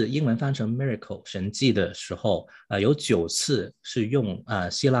11次英文翻成 miracle 神迹的时候，有9次是用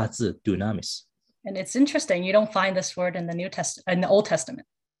希腊字 dunamis。 And it's interesting, you don't find this word in the in the Old Testament.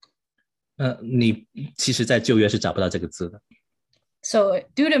 你其实在旧约是找不到这个字的。So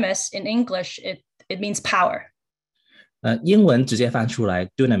dunamis in English, it means power. 英文直接翻出来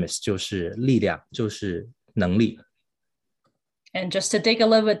dunamis 就是力量，就是能力。And just to dig a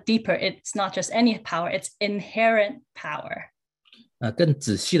little bit deeper, it's not just any power, it's inherent power. 更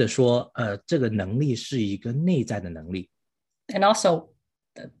仔细的说，这个能力是一个内在的能力。And also,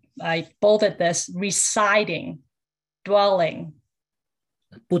 I bolded this, residing, dwelling.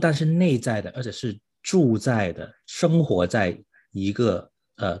 不但是内在的，而且是住在的，生活在一个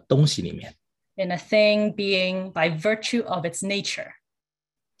东西里面。In a thing being by virtue of its nature.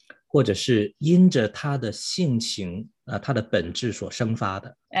 或者是因着它的性情它的本质所生发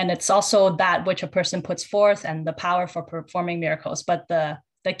的。And it's also that which a person puts forth and the power for performing miracles. But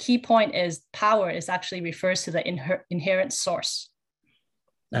the key point is power is actually refers to the inherent source.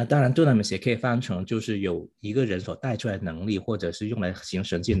 当然 dunamis 也可以翻成就是有一个人所带出来的能力，或者是用来行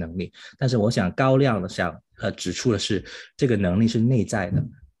神迹能力。但是我想高亮的想指出的是，这个能力是内在的。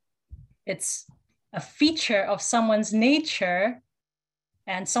It's a feature of someone's nature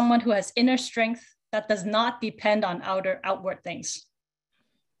and someone who has inner strength that does not depend on outward things.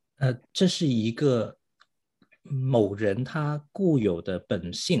 这是一个某人他固有的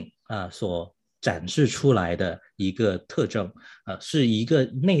本性所展示出来的一个特征，是一个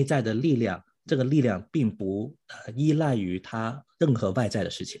内在的力量，这个力量并不依赖于他任何外在的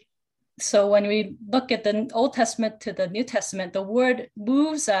事情。So when we look at the Old Testament to the New Testament, the word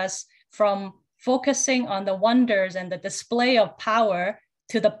moves us from focusing on the wonders and the display of power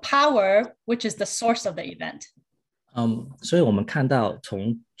to the power which is the source of the event. 所以我们看到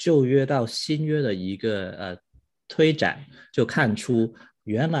从旧约到新约的一个推展，就看出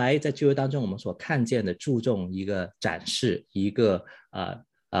原来在聚会当中我们所看见的注重一个展示，一个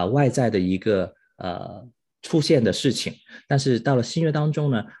外在的一个出现的事情，但是到了新约当中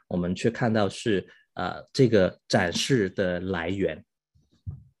呢，我们却看到是这个展示的来源。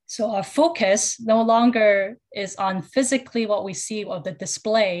So our focus no longer is on physically what we see of the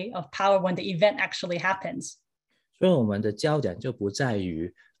display of power when the event actually happens. 所以我们的焦点就不在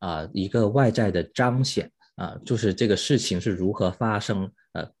于一个外在的彰显就是这个事情是如何发生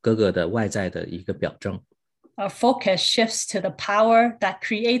各个的外在的一个表征。Our focus shifts to the power that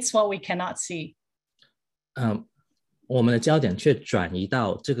creates what we cannot see. 我们的焦点却转移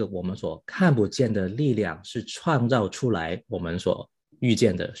到这个我们所看不见的力量是创造出来我们所遇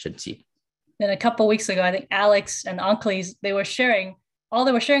见的神迹。And a couple of weeks ago, I think Alex and Uncles, all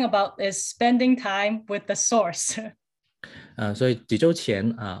they were sharing about is spending time with the source. 所以几周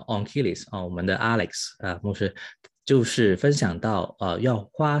前Onkelis 我们的 Alex 牧师就是分享到要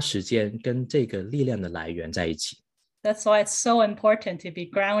花时间跟这个力量的来源在一起。That's why it's so important to be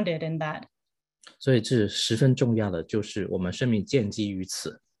grounded in that. 所以这十分重要的就是我们生命建基于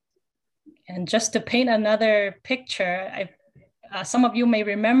此。And just to paint another picture, some of you may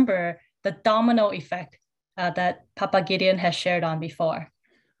remember the domino effect that Papa Gideon has shared on before.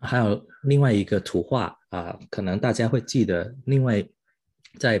 还有另外一个图画可能大家会记得，另外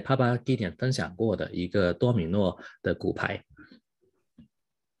在 Papa Gideon 分享过的一个多米诺的骨牌。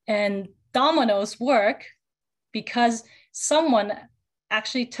And dominoes work because someone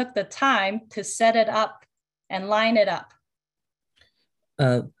actually took the time to set it up and line it up.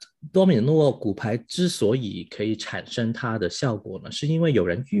 多米诺骨牌之所以可以产生它的效果呢，是因为有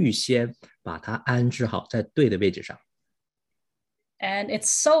人预先把它安置好在对的位置上。And it's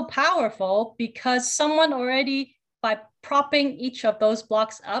so powerful because someone already, by propping each of those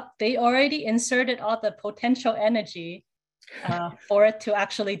blocks up, they already inserted all the potential energy for it to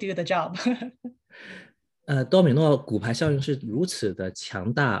actually do the job. 多米诺骨牌效应是如此的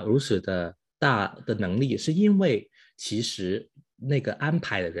强大，如此的大的能力，是因为其实那个安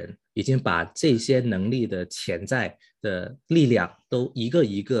排的人已经把这些能力的潜在的力量都一个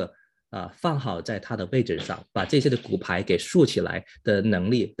一个放好在他的位置上，把这些的骨牌给竖起来的能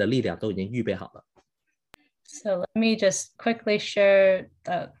力的力量都已经预备好了。So let me just quickly show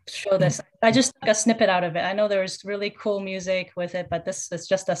this. I just took a snippet out of it. I know there's really cool music with it, but this is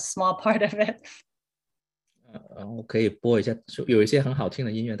just a small part of it. 我可以播一下，有一些很好听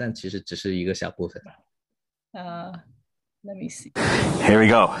的音乐，但其实只是一个小部分。Let me see. Here we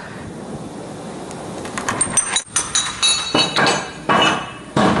go.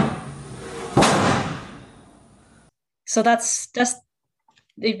 So that's just,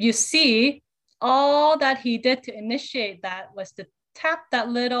 if you see, all that he did to initiate that was to tap that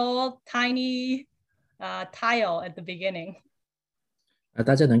little tiny tile at the beginning.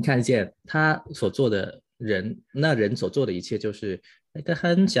 大家能看见他所做的人所做的一切，就是一个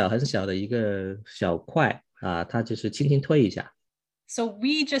很小很小的一个小块他就是轻轻推一下。So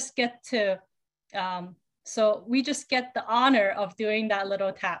we just get the honor of doing that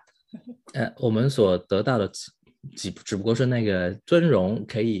little tap. 我们所得到的只不过是那个尊荣，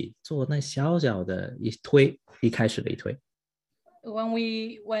可以做那小小的一开始的一推。When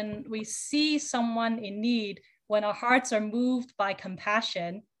we see someone in need, when our hearts are moved by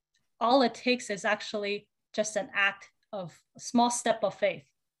compassion, all it takes is actually just an act of a small step of faith.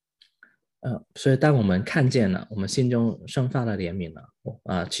 所以当我们看见了，我们心中生发了怜悯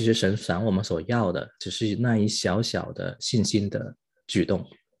了其实神赏我们所要的只是那一小小的信心的举动。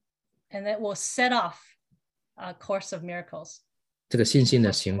And it will set off a course of miracles. 这个信心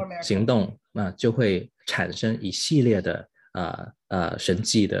的行动就会产生一系列的神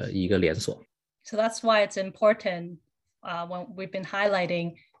迹的一个连锁。So that's why it's important when we've been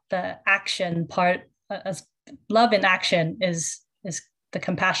highlighting the action part, as love in action is the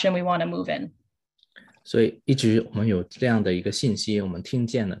compassion we want to move in. 所以一直我们有这样的一个信息，我们听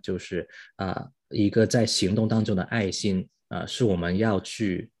见了，就是一个在行动当中的爱心是我们要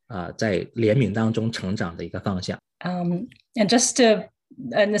去在怜悯当中成长的一个方向。And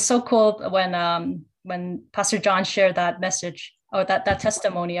it's so cool when Pastor John shared that message or that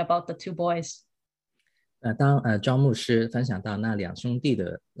testimony about the two boys. 当John 牧师分享到那两兄弟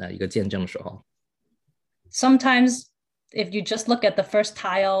的一个见证的时候 ，sometimes if you just look at the first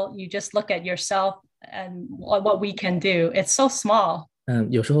tile, you just look at yourself and what we can do. It's so small.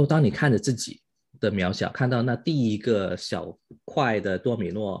 有时候当你看着自己的渺小，看到那第一个小块的多米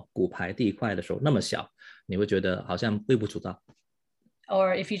诺骨牌第一块的时候那么小，你会觉得好像微不足道。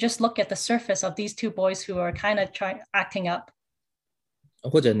Or if you just look at the surface of these two boys who are kind of acting up.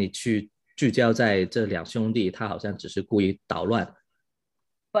 或者你去聚焦在这两兄弟，他好像只是故意捣乱。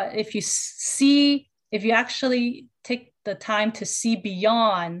But if you actually take the time to see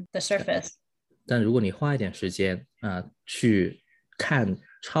beyond the surface, 但如果你花一点时间去看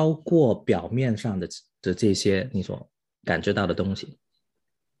超过表面上的这些你所感知到的东西，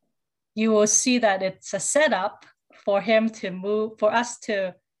 you will see that it's a setup for him to move, for us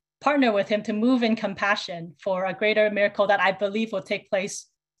to partner with him to move in compassion for a greater miracle that I believe will take place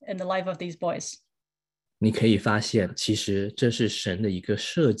in the life of these boys. 你可以发现其实这是神的一个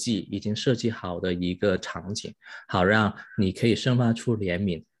设计，已经设计好的一个场景，好让你可以生发出怜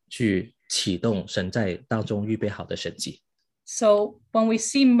悯，去启动神在当中预备好的神迹。 So when we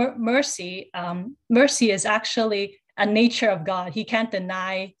see mercy, mercy is actually a nature of God. He can't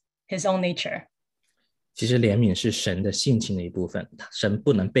deny his own nature. 其实怜悯是神的性情的一部分，神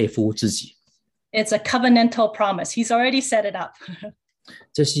不能背负自己。 It's a covenantal promise. He's already set it up.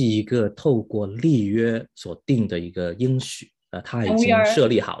 这是一个透过立约所定的一个应许，他已 And we 经 are- 设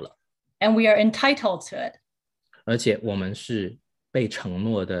立好了， and we are entitled to it. 而且我们是被承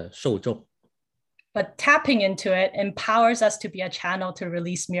诺的受众。 But tapping into it empowers us to be a channel to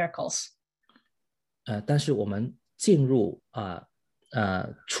release miracles. 但是我们进入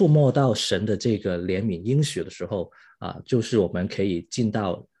触摸到神的这个怜悯应许的时候就是我们可以进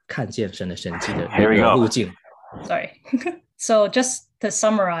到看见神的神迹的一个路径。 Sorry. So just to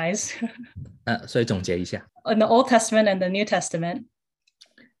summarize, 所以总结一下， in the Old Testament and the New Testament,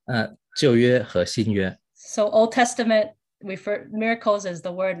 旧约和新约， so Old Testament refer miracles as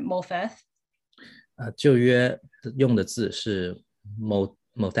the word mofeth, 旧约用的字是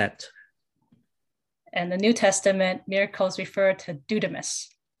mothet， and the New Testament miracles refer to dunamis,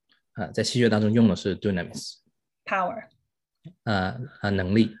 在新约当中用的是 dunamis， power.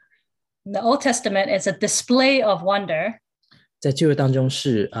 能力。 In the Old Testament, it's a display of wonder. 在旧约当中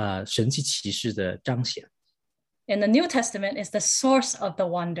是神迹奇事的彰显。 In the New Testament, is the source of the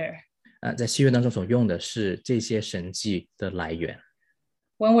wonder. 在新约当中所用的是这些神迹的来源。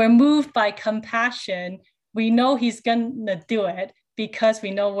 When we're moved by compassion, we know he's gonna do it because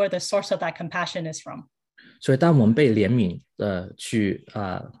we know where the source of that compassion is from. 所以当我们被怜悯去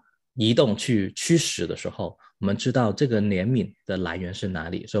移动去驱使的时候，我们知道这个怜悯的来源是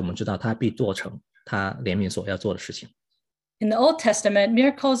哪里，所以我们知道他必做成他怜悯所要做的事情。 In the Old Testament,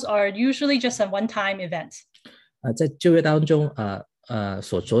 miracles are usually just a one-time event. 在旧约当中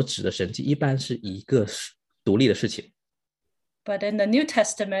所指的神迹一般是一个独立的事情。 But in the New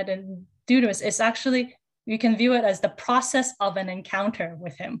Testament and dunamis, it's actually, you can view it as the process of an encounter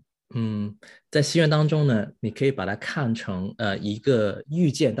with him. 在新约当中呢，你可以把它看成一个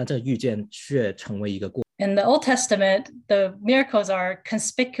遇见，但这个遇见却成为一个过。 In the Old Testament, the miracles are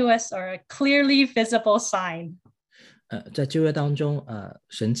conspicuous or a clearly visible sign. 在旧约当中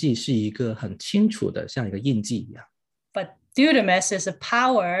神迹是一个很清楚的，像一个印记一样。 But dunamis is a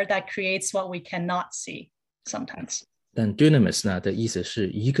power that creates what we cannot see sometimes. 但 dunamis 呢的意思是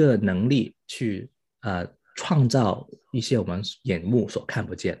一个能力去创造一些我们眼目所看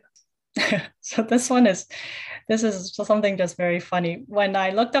不见的。 So this is something just very funny. When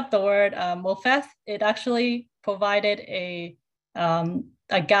I looked up the word mofeth, it actually provided a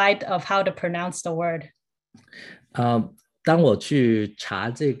guide of how to pronounce the word. 当我去查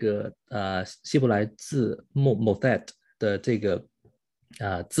这个希伯来字 mothet 的这个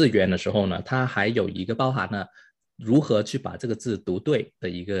字源的时候呢，它还有一个包含了如何去把这个字读对的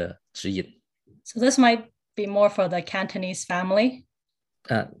一个指引。 So this might be more for the Cantonese family.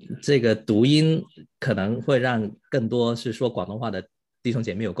 这个读音可能会让更多是说广东话的弟兄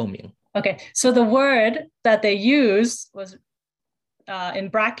姐妹有共鸣。 Okay, so the word that they used was in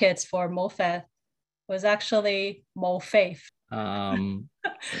brackets for mofeth was actually mofaith.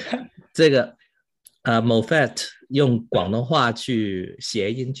 这个mofet 用广东话去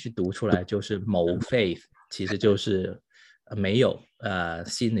谐音去读出来就是 mofaith， 其实就是没有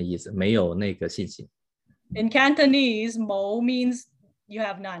心的意思，没有那个信心。 In Cantonese, mo means you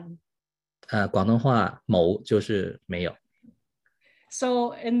have none. 广东话某就是没有。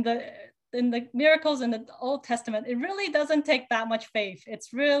 So in the miracles in the Old Testament, it really doesn't take that much faith.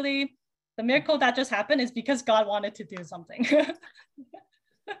 It's really the miracle that just happened is because God wanted to do something.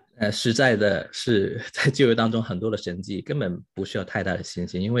 实在的是在旧约当中很多的神迹根本不需要太大的信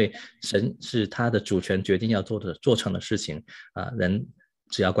心，因为神是他的主权决定要做成的事情人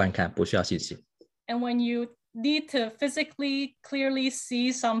只要观看，不需要信心。 And when you need to physically clearly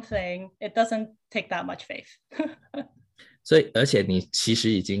see something, it doesn't take that much faith. 所以而且你其实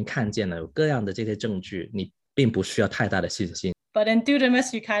已经看见了有各样的这些证据，你并不需要太大的信心。 But in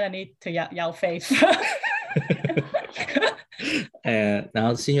dunamis, you kind of need to yao faith. 然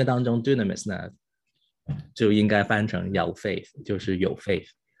后新约当中 dunamis 呢就应该翻成有 faith， 就是有 faith。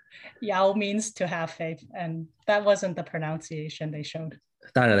Yao means to have faith, and that wasn't the pronunciation they showed.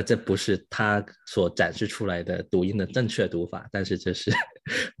 当然了，这不是他所展示出来的读音的正确读法，但是这是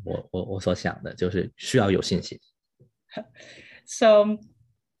我所想的，就是需要有信心。So,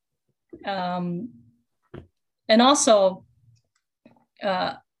 and also,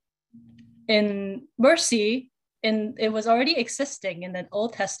 in mercy, it was already existing in the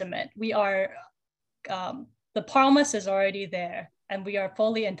Old Testament. We are, the promise is already there, and we are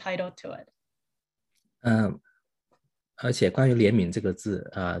fully entitled to it. 而且关于怜悯这个字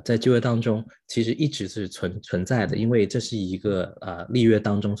在旧约当中其实一直是存在的，因为这是一个立约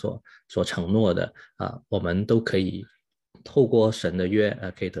当中所承诺的我们都可以透过神的约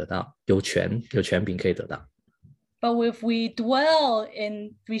可以得到，有权柄可以得到。But if we dwell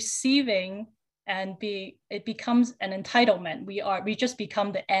in receiving and it becomes an entitlement, we just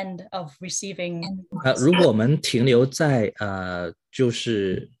become the end of receiving. 如果我们停留在就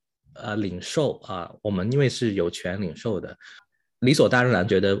是领受我们因为是有权领受的，理所当然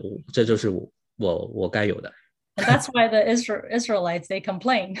觉得这就是我该有的。And that's why the Israelites they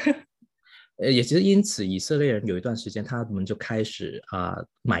complain. 也是因此以色列人有一段时间他们就开始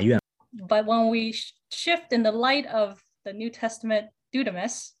埋怨。But when we shift in the light of the New Testament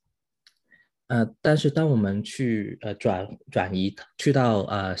dunamis, 但是当我们去转移去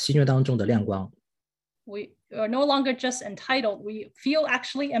到新约当中的亮光， we are no longer just entitled, we feel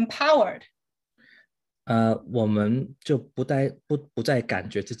actually empowered. 我们就不再感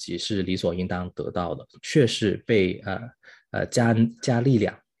觉自己是理所应当得到的，却是被加力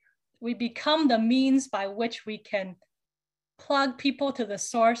量。We become the means by which we can plug people to the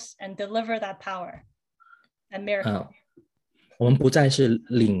source and deliver that power and miracle. 我们不再是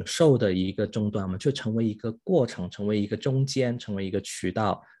领受的一个终端，我们却成为一个过程，成为一个中间，成为一个渠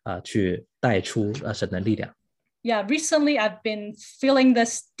道去带出神的力量。Yeah, recently I've been feeling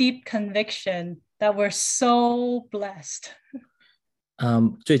this deep conviction that we're so blessed.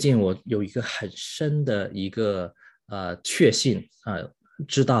 最近我有一个很深的一个确信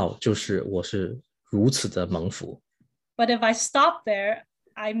知道就是我是如此的蒙福。But if I stop there,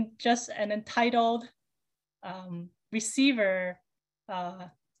 I'm just an entitled receiver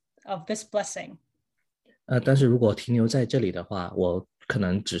of this blessing. 但是如果停留在这里的话，我可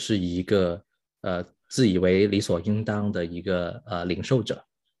能只是一个自以为理所应当的一个领受者。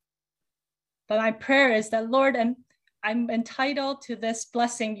But my prayer is that, Lord, I'm entitled to this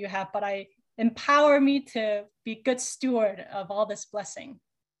blessing you have, but I empower me to be good steward of all this blessing.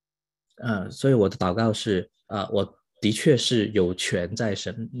 所以我的祷告是我的确是有权在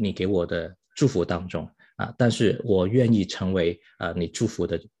神你给我的祝福当中但是我愿意成为你祝福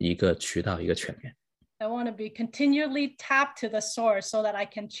的一个渠道，一个泉源。I want to be continually tapped to the source so that I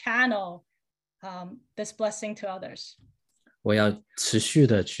can channel this blessing to others. 我要持续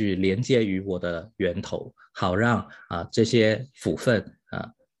的去连接于我的源头，好让这些福分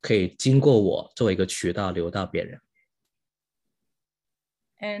可以经过我作为一个渠道流到别人。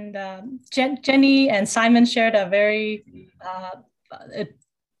And Jenny and Simon shared a very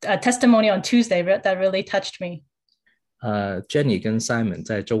a testimony on Tuesday that really touched me. Jenny 跟 Simon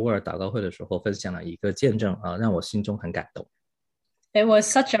在周二祷告会的时候分享了一个见证让我心中很感动。It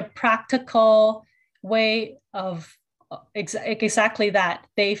was such a practical way of exactly that.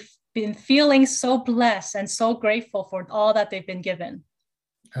 They've been feeling so blessed and so grateful for all that they've been given.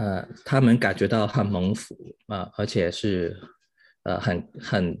 他们感觉到很蒙福而且是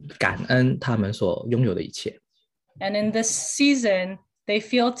很感恩他们所拥有的一切。And in this season, they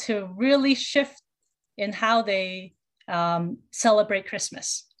feel to really shift in how they celebrate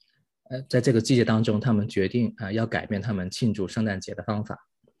Christmas. 在这个季节当中，他们决定要改变他们庆祝圣诞节的方法。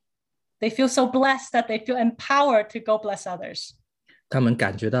They feel so blessed that they feel empowered to go bless others. 他们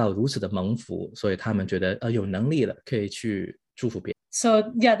感觉到如此的蒙福，所以他们觉得有能力了，可以去祝福别人。So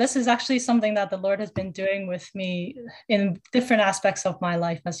yeah, this is actually something that the Lord has been doing with me in different aspects of my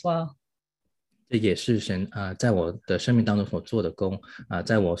life as well. 这也是神在我的生命当中所做的工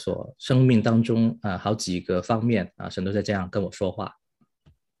在我所生命当中好几个方面神都在这样跟我说话。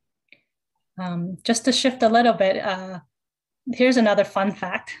Just to shift a little bit, here's another fun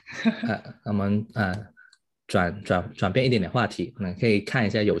fact. 我们转变一点点话题，可以看一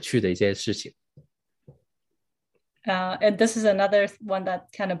下有趣的一些事情。And this is another one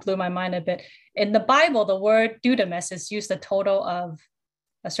that kind of blew my mind a bit. In the Bible, the word dunamis is used a total of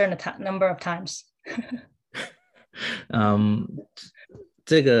a certain number of times.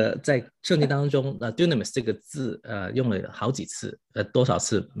 这个在圣经当中dunamis 这个字用了好几次多少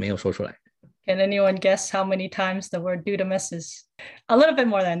次没有说出来。Can anyone guess how many times the word dunamis is? A little bit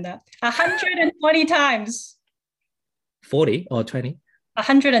more than that. 120 times. 40 or 20?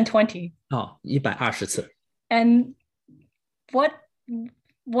 120. 哦，120次。 And what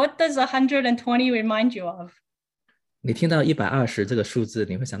does 120 remind you of? 你听到120这个数字，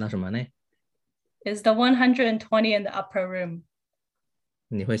你会想到什么呢？ Is the 120 in the upper room.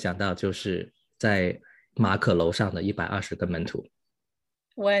 你会想到就是在马可楼上的120个门徒，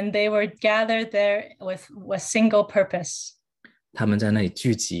 When they were gathered there with a single purpose. 他们在那里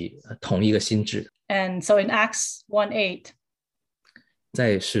聚集，同一个心智。 And so in Acts 1:8,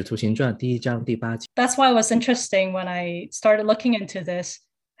 在使徒行传1章8节， that's why it was interesting when I started looking into this,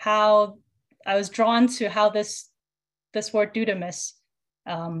 how I was drawn to how this word dudamis,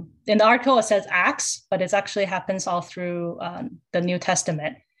 in the article it says Acts, but it actually happens all through the New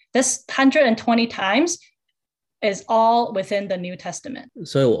Testament. This 120 times is all within the New Testament.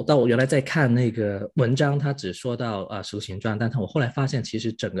 所以我原来在看那个文章，它只说到使徒行传，但我后来发现，其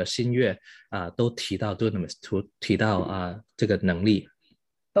实整个新约都提到 dunamis， 提到这个能力。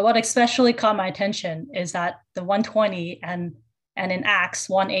 But what especially caught my attention is that the 120 and in Acts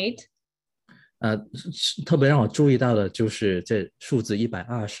 1:8, 特别让我注意到的就是这数字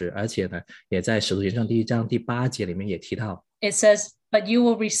120，而且呢，也在使徒行传1章8节里面也提到， it says, but you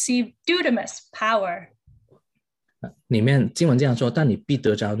will receive dudamis power. 里面经文这样说，但你必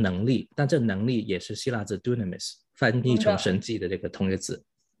得着能力，但这能力也是希腊字 dunamis 翻译成神迹的这个同一个字。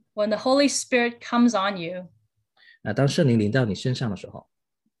 When the Holy Spirit comes on you, 当圣灵临到你身上的时候，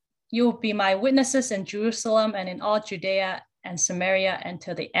 you will be my witnesses in Jerusalem and in all Judea and Samaria and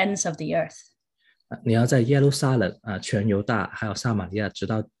to the ends of the earth. 你要在耶路撒冷全犹大还有撒玛利亚直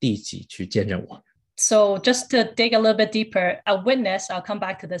到地极去见证我。 So just to dig a little bit deeper, a witness, I'll come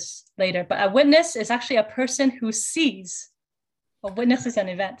back to this later, but a witness is actually a person who sees. A witness is an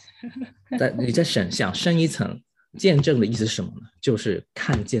event. 但你再想深一层，见证的意思是什么呢？就是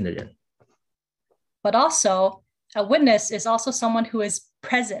看见的人。 But also, a witness is also someone who is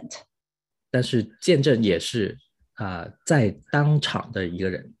present. 但是见证也是在当场的一个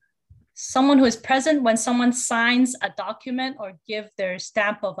人。 Someone who is present when someone signs a document or give their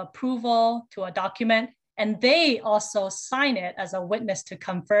stamp of approval to a document, and they also sign it as a witness to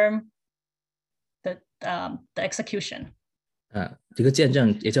confirm the execution. 这个见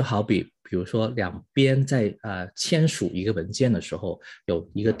证也就好比如说两边在签署一个文件的时候，有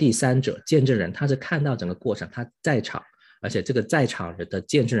一个第三者见证人，他是看到整个过程，他在场，而且这个在场的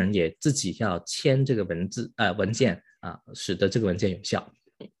见证人也自己要签这个文件使得这个文件有效。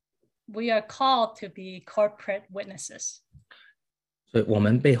 We are called to be corporate witnesses. 所以我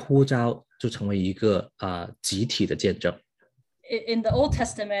们被呼召就成为一个集体的见证。 In the Old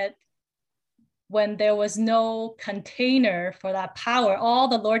Testament, when there was no container for that power, all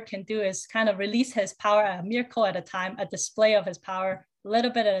the Lord can do is kind of release his power, a miracle at a time, a display of his power, a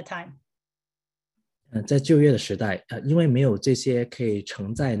little bit at a time. 在旧约的时代，因为没有这些可以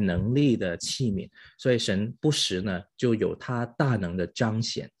承载能力的器皿，所以神不时呢就有他大能的彰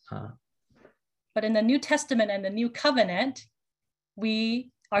显But in the New Testament and the New Covenant,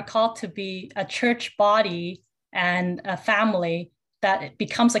 we are called to be a church body and a family that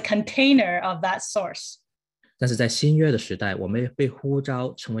becomes a container of that source. 但是在新约的时代，我们被呼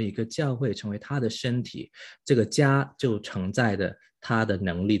召成为一个教会，成为他的身体，这个家就承载着他的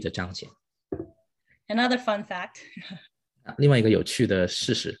能力的彰显。 Another fun fact. 另外一个有趣的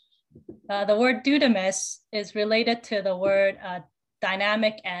事实， The word dunamis is related to the word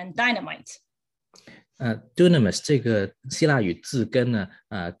dynamic and dynamite. dunamis 这个希腊语字根呢，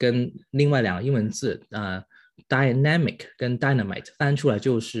跟另外两个英文字dynamic 跟 dynamite 翻出来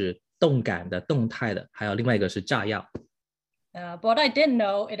就是动感的、动态的，还有另外一个是炸药。But what I didn't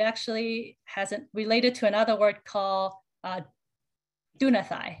know, it actually hasn't related to another word called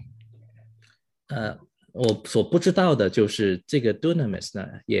dunathai. 我所不知道的就是这个 dunamis 呢，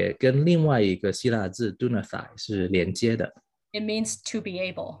也跟另外一个希腊字 dunathai 是连接的。 It means to be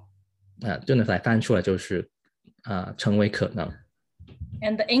able. dunathai 翻出来就是成为可能。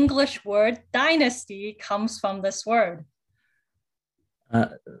 And the English word dynasty comes from this word.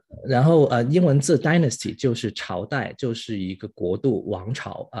 然后英文字 dynasty 就是朝代，就是一个国度、王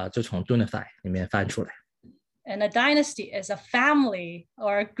朝就从 dunathai 里面翻出来。 And a dynasty is a family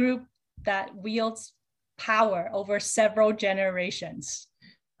or a group that wields power over several generations.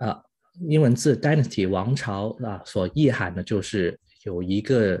 英文字 dynasty 王朝所意涵的就是有一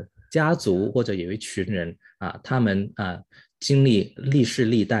个家族或者有一群人他们经历历世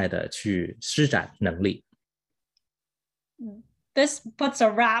历代的去施展能力。 This puts a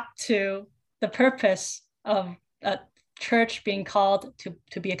wrap to the purpose of a church being called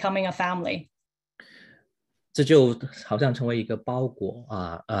to becoming a family. 这就好像成为一个包裹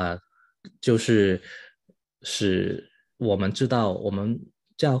就是使我们知道我们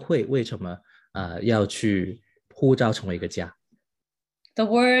教会为什么要去呼召成为一个家。The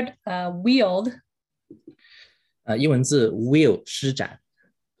word wield 英文字 will 施展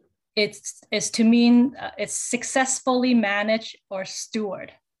is to mean it's successfully managed or steward.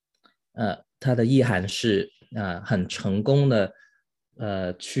 它的意涵是很成功的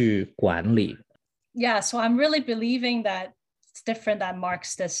去管理。Yeah, so I'm really believing that it's different that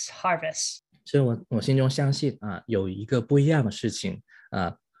marks this harvest. 所以我心中相信有一个不一样的事情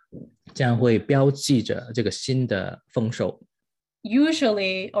将会标记着这个新的丰收。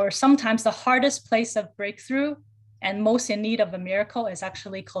Usually, or sometimes, the hardest place of breakthrough and most in need of a miracle is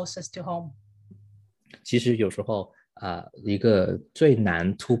actually closest to home. 其实有时候一个最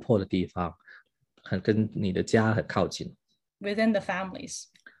难突破的地方跟你的家很靠近。Within the families.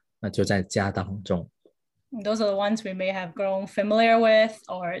 那就在家当中。Those are the ones we may have grown familiar with,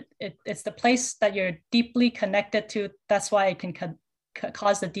 or it's the place that you're deeply connected to. That's why it can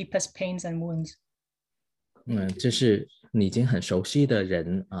cause the deepest pains and wounds. 这是你已经很熟悉的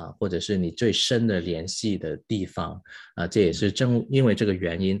人或者是你最深的联系的地方这也是正因为这个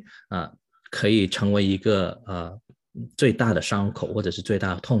原因可以成为一个最大的伤口或者是最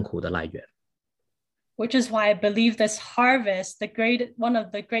大的痛苦的来源。Which is why I believe this harvest, one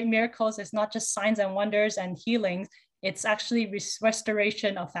of the great miracles is not just signs and wonders and healings, it's actually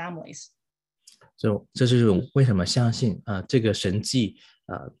restoration of families. 这就是为什么相信这个神迹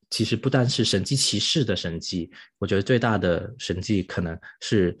其实不单是神迹奇事的神迹，我觉得最大的神迹可能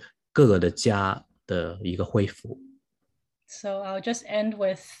是各个的家的一个恢复。So I'll just end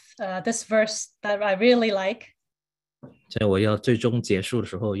with this verse that I really like. 所以我要最终结束的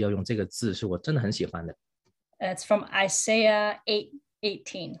时候要用这个字是我真的很喜欢的。It's from Isaiah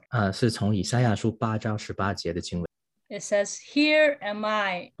 8:18. 是从以赛亚书8章18节的经文。 It says, Here am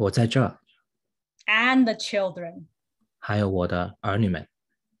I. 我在这 And the children. 还有我的儿女们。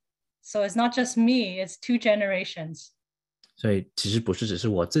 So it's not just me, it's 2 generations. 所以其实不是只是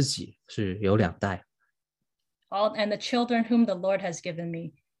我自己，是有2代。 And the children whom the Lord has given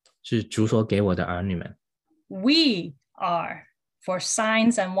me. 是主所给我的儿女们。 We are for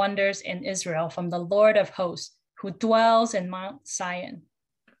signs and wonders in Israel from the Lord of hosts, who dwells in Mount Zion.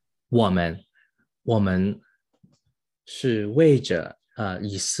 我们是为着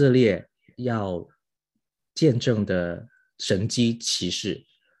以色列要见证的神迹奇事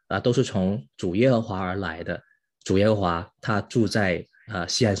都是从主耶和华而来的。主耶和华他住在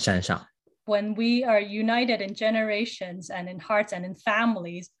锡安山上。 When we are united in generations and in hearts and in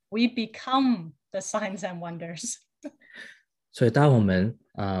families, we become the signs and wonders. 所以当我们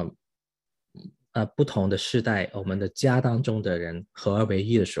不同的世代，我们的家当中的人合而为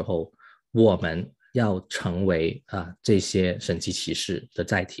一的时候，我们要成为这些神迹奇事的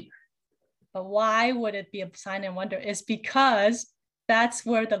载体。 But why would it be a sign and wonder? It's because that's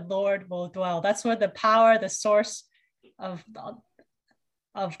where the Lord will dwell. That's where the power, the source of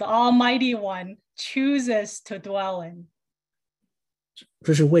the Almighty One chooses to dwell in.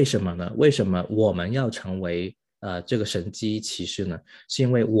 这是为什么呢？为什么我们要成为这个神迹奇事呢？是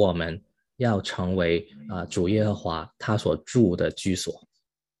因为我们要成为主耶和华他所住的居所。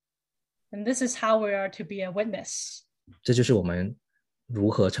 And this is how we are to be a witness. 这就是我们如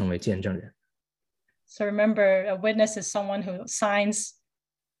何成为见证人。 So remember, a witness is someone who signs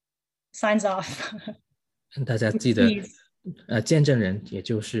off. 大家记得见证人也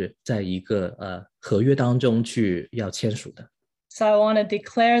就是在一个合约当中去要签署的。 So I want to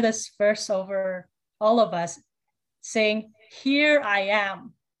declare this verse over all of us, saying, Here I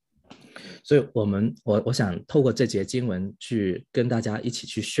am. 所以我想透过这节经文去跟大家一起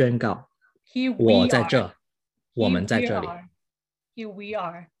去宣告， Here we 我在这， are. 我们在这里， Here we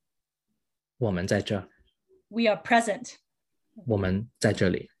are. 我们在这， We are present. 我们在这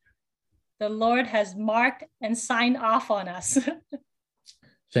里。 The Lord has marked and signed off on us.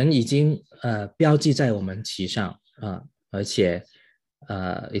 神已经标记在我们旗上而且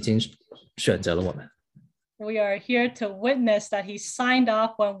已经选择了我们。 We are here to witness that he signed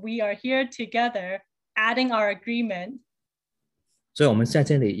off when we are here together, adding our agreement. 所以我们在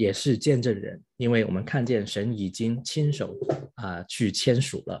这里也是见证人，因为我们看见神已经亲手去签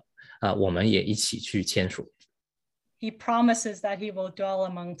署了我们也一起去签署。 He promises that he will dwell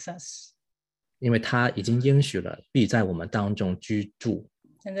amongst us. 因为他已经应许了必在我们当中居住。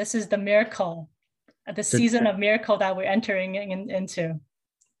 And this is the miracle, the season of miracle that we're entering into.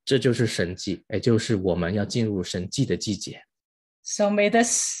 这就是神迹，也就是我们要进入神迹的季节。 So may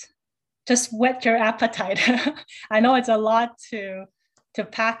this just whet your appetite. I know it's a lot to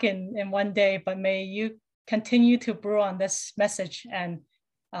pack in one day, but may you continue to brew on this message. And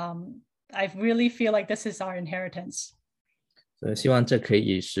I really feel like this is our inheritance. 希望这可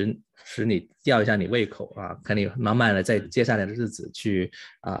以使你吊一下你胃口啊，可以满满的在接下来的日子去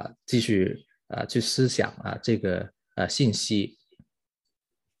继续去思想这个信息。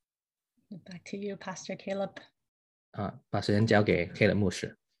Back to you, Pastor Caleb. 把时间交给 Caleb 牧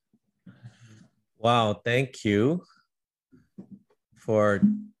师。Wow, thank you for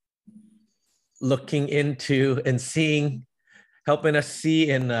looking into and seeing, helping us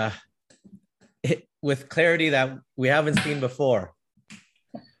see in with clarity that we haven't seen before.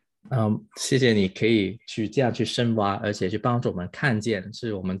 谢谢你可以去这样去深挖，而且去帮助我们看见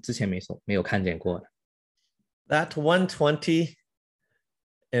是我们之前没有看见过的。That 120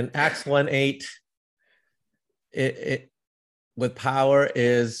 in Acts 1:8, it with power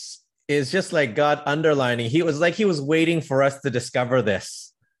is just like God underlining. He was waiting for us to discover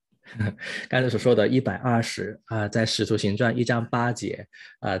this. 刚才所说的120在使徒行传1章8节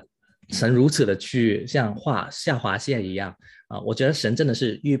神如此的去像画下划线一样我觉得神真的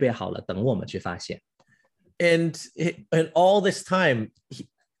是预备好了等我们去发现。And all this time,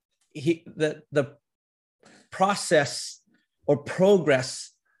 the process or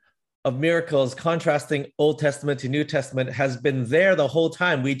progress of miracles, contrasting Old Testament to New Testament, has been there the whole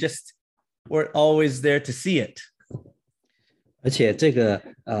time. We just weren't always there to see it. 而且这个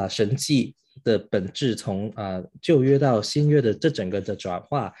神迹的本质从旧约到新约的这整个的转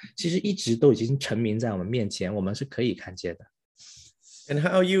化，其实一直都已经成名在我们面前，我们是可以看见的。And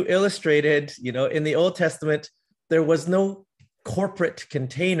how you illustrated, in the Old Testament, there was no corporate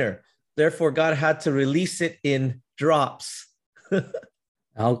container. Therefore, God had to release it in drops.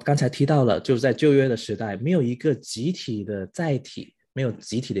 然后刚才提到了，就是在旧约的时代，没有一个集体的载体，没有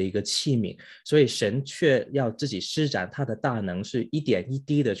集体的一个器皿，所以神却要自己施展他的大能，是一点一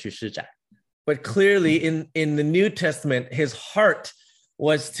滴的去施展。But clearly in the New Testament, his heart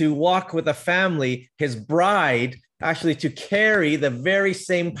was to walk with a family, his bride, actually to carry the very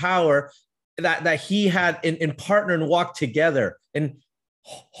same power that he had in partner and walk together and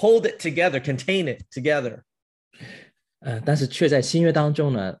hold it together, contain it together. 但是却在新约当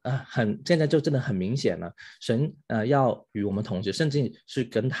中呢，现在就真的很明显了，神要与我们同行，甚至是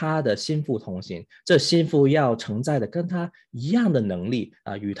跟他的心腹同行，这心腹要承载的跟他一样的能力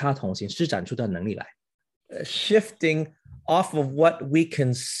与他同行，施展出的能力来。Shifting off of what we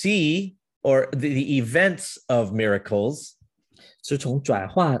can see or the events of miracles, 是从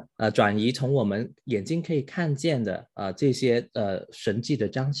转移从我们眼睛可以看见的这些神迹的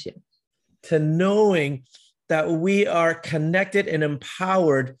彰显 to knowing that we are connected and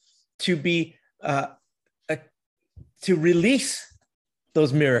empowered to be to release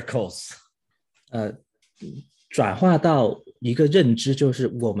those miracles. 转化到一个认知，就是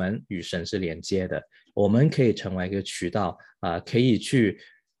我们与神是连接的，我们可以成为一个渠道可以去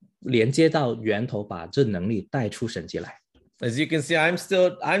连接到源头，把这能力带出神迹来。As you can see, I'm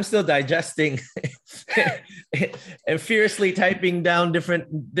still digesting and fiercely typing down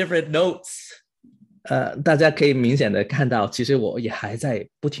different notes. 大家可以明显的看到，其实我也还在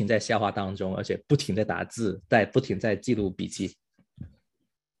不停在消化当中，而且不停在打字，不停在记录笔记。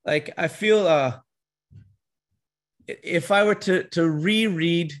Like I feel, if I were to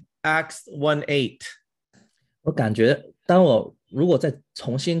reread Acts 1:8, 我感觉当我如果再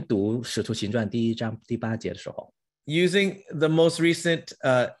重新读《使徒行传》1章8节的时候。Using the most recent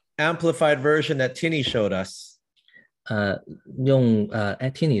amplified version that Tini showed us. 用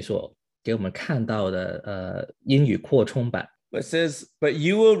Tini 所给我们看到的英语扩充版。It says, "But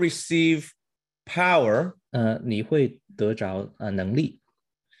you will receive power." 你会得着能力。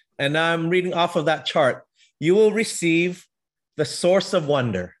And I'm reading off of that chart. You will receive the source of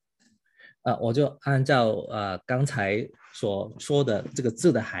wonder. 我就按照刚才所说的这个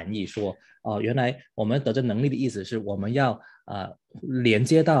字的含义说。原来我们得着能力的意思是我们要连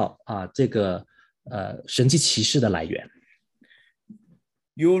接到这个神迹奇事的来源。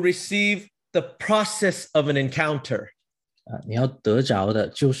You will receive the process of an encounter. 你要得着的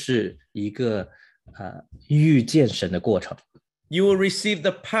就是一个遇见神的过程。You will receive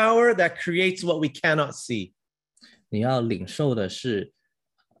the power that creates what we cannot see. 你要领受的是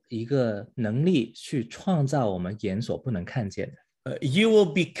一个能力去创造我们眼所不能看见的。You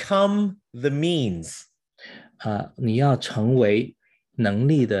will become the means. 你要成为能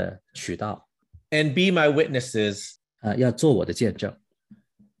力的渠道。And be my witnesses. 要做我的见证。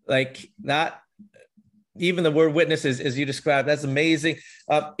Like that, even the word witnesses, as you described, that's amazing.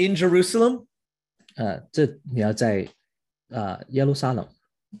 In Jerusalem. 这你要在耶路撒冷。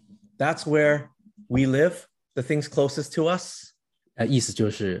That's where we live, the things closest to us. 意思就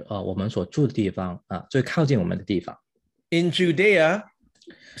是我们所住的地方最靠近我们的地方。In Judea,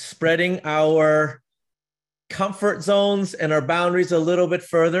 spreading our comfort zones and our boundaries a little bit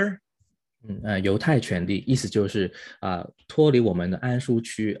further. 犹太权地意思就是脱离我们的安舒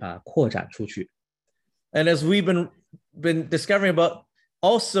区扩展出去。And as we've been discovering about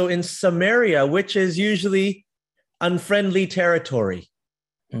also in Samaria, which is usually unfriendly territory.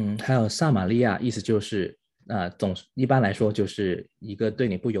 还有撒玛利亚意思就是一般来说就是一个对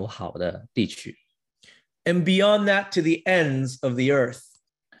你不友好的地区。And beyond that to the ends of the earth.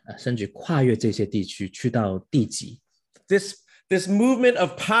 甚至跨越这些地区去到地极。This movement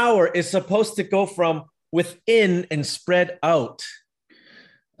of power is supposed to go from within and spread out.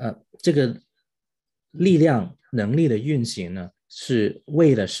 这个力量能力的运行呢，是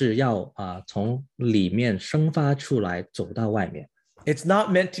为的是要从里面生发出来，走到外面。It's not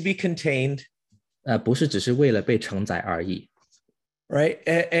meant to be contained. 不是只是为了被承载而已。Right?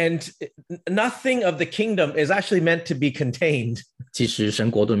 And nothing of the kingdom is actually meant to be contained. 其实神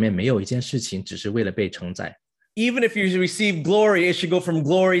国度里面没有一件事情只是为了被承载。Even if you receive glory, it should go from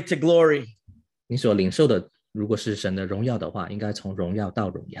glory to glory. 你所领受的如果是神的荣耀的话，应该从荣耀到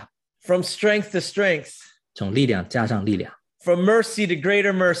荣耀。From strength to strength. 从力量加上力量。From mercy to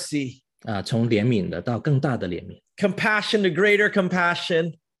greater mercy. 从怜悯的到更大的怜悯。Compassion to greater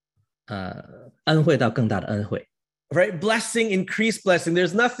compassion. 恩惠到更大的恩惠。Right? Blessing, increased blessing.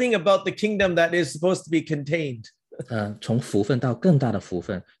 There's nothing about the kingdom that is supposed to be contained. 从福分到更大的福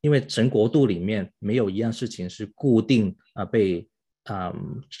分，因为神国度里面没有一样事情是固定被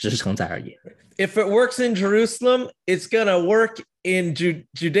只是承载而已。If it works in Jerusalem, it's gonna work in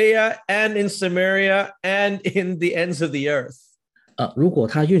Judea and in Samaria and in the ends of the earth. 如果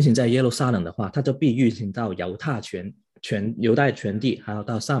它运行在耶路撒冷的话，它就必运行到犹太全地，还有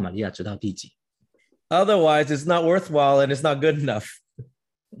到撒玛利亚，直到地极。Otherwise, it's not worthwhile and it's not good enough.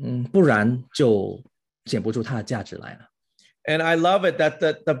 不然就显不出它的价值来了。And I love it that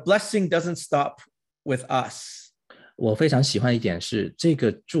the blessing doesn't stop with us. 我非常喜欢一点是，这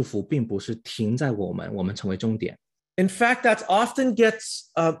个祝福并不是停在我们成为终点。In fact, that often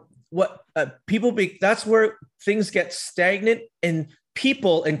gets that's where things get stagnant and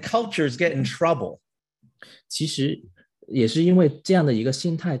people and cultures get in trouble. 其实也是因为这样的一个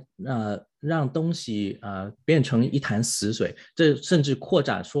心态，让东西变成一潭死水，这甚至扩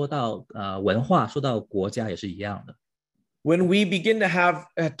展说到文化，说到国家也是一样的。When we begin to have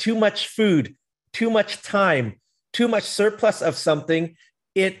too much food, too much time, too much surplus of something,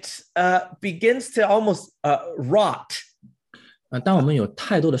 it begins to almost rot. 当我们有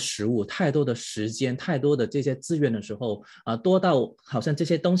太多的食物、太多的时间、太多的这些资源的时候，多到好像这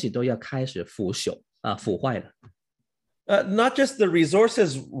些东西都要开始腐朽腐坏了。Not just the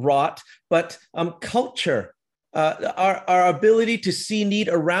resources rot, but culture, our ability to see need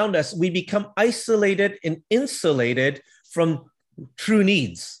around us, we become isolated and insulated from true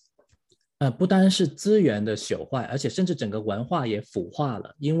needs. 不单是资源的朽坏，而且甚至整个文化也腐化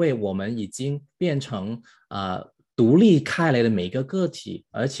了，因为我们已经变成独立开来的每个个体，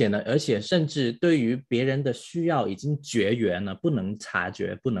而且甚至对于别人的需要已经绝缘了，不能察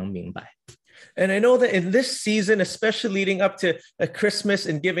觉，不能明白。And I know that in this season, especially leading up to Christmas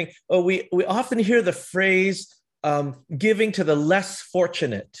and giving, we often hear the phrase giving to the less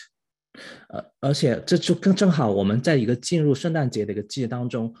fortunate. 而且这就正好我们在一个进入聖誕節的一個季節當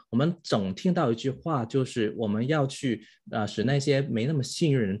中，我們總聽到一句話，就是我們要去使那些沒那麼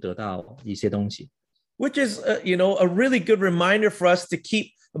幸運人得到一些東西。Which is, a really good reminder for us to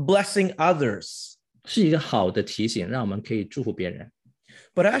keep blessing others. 是一個好的提醒，讓我們可以祝福別人。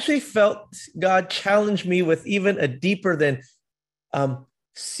But I actually felt God challenged me with even a deeper than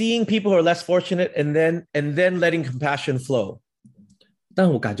seeing people who are less fortunate and then letting compassion flow. 但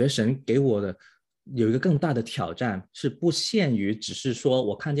我感觉神给我的有一个更大的挑战，是不限于只是说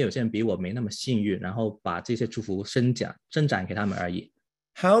我看见有些人比我没那么幸运，然后把这些祝福伸展给他们而已。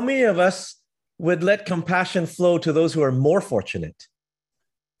How many of us would let compassion flow to those who are more fortunate?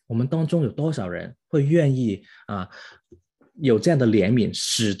 我们当中有多少人会愿意有这样的怜悯，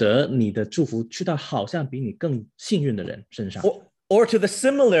使得你的祝福去到好像比你更幸运的人身上？ Or to the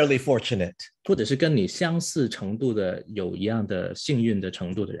similarly fortunate. 或者是跟你相似程度的有一样的幸运的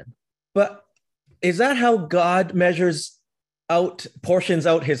程度的人。 But is that how God portions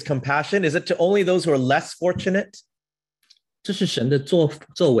out his compassion? Is it to only those who are less fortunate? 这是神的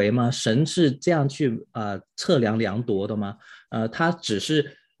作为吗？神是这样去测量量度的吗？他只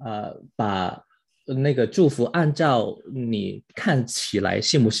是把那个祝福按照你看起来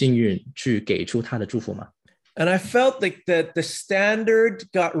幸不幸运去给出他的祝福吗？ And I felt like the standard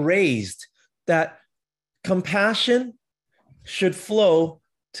got raised, that compassion should flow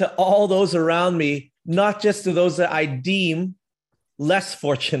to all those around me, not just to those that I deem less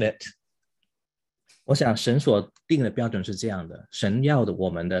fortunate. 我想神所定的标准是这样的，神要的我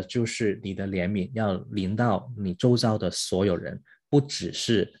们的就是你的怜悯要临到你周遭的所有人，不只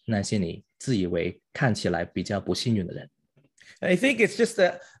是那些你自以为看起来比较不幸运的人。And I think it's just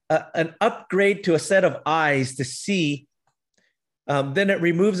an upgrade to a set of eyes to see. Then it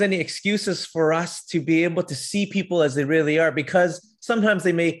removes any excuses for us to be able to see people as they really are, because sometimes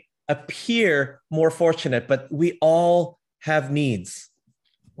they may appear more fortunate, but we all have needs.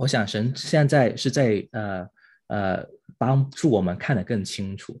 我想神现在是在帮助我们看得更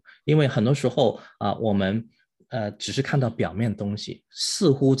清楚，因为很多时候我们只是看到表面的东西，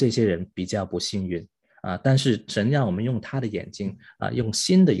似乎这些人比较不幸运但是神让我们用他的眼睛用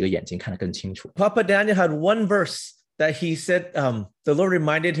新的一个眼睛看得更清楚。Papa Daniel had one verse that he said the Lord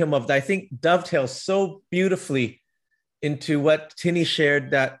reminded him of that I think dovetails so beautifully into what Tinny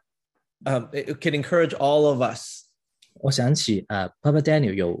shared that it can encourage all of us. 我想起Papa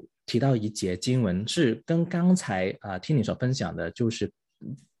Daniel 有提到一节经文，是跟刚才听你所分享的，就是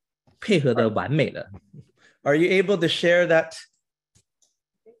配合的完美的。Are you able to share that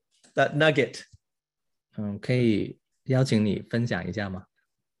nugget? 可以邀请你分享一下吗？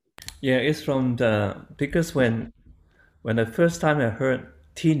 Yeah, it's from because when the first time I heard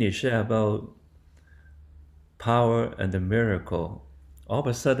Tini share about power and the miracle, all of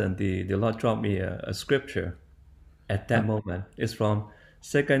a sudden the Lord dropped me a scripture at that moment. It's from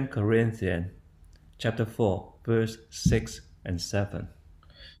 2 Corinthians chapter 4, verse 6 and 7.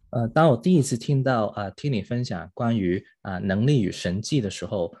 当我第一次听到听你分享关于能力与神迹的时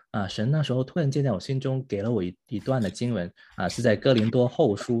候神那时候突然间在我心中给了我一段的经文是在哥林多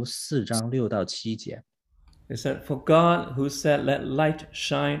后书4章6到7节。It said, "For God, who said, Let light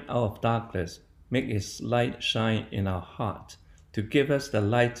shine out of darkness, make his light shine in our heart, to give us the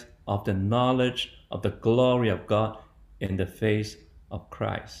light of the knowledge of the glory of God in the face of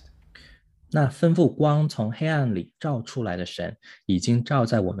Christ." 那吩咐光从黑暗里照出来的神，已经照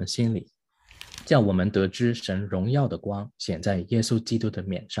在我们心里，叫我们得知神荣耀的光显在耶稣基督的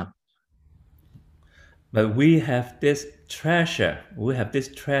面上。But we have this treasure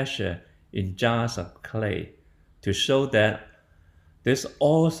in jars of clay to show that this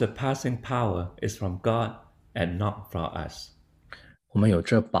all-surpassing power is from God and not from us. 我们有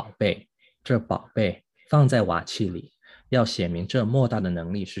这宝贝放在瓦器里，要显明这莫大的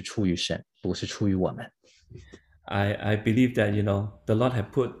能力是出于神，不是出于我们。I believe that, the Lord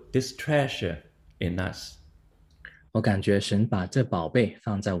has put this treasure in us. 我感觉神把这宝贝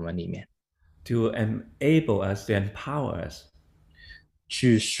放在我们里面， to enable us, to empower us.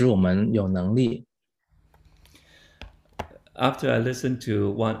 去使我们有能力。After I listened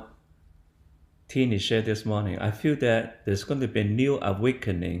to what Tini shared this morning, I feel that there's going to be a new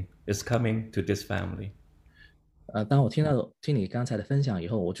awakening is coming to this family. 当我听你刚才的分享以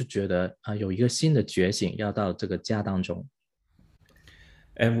后，我就觉得有一个新的觉醒要到这个家当中。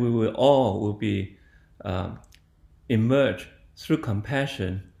And we will all be emerged through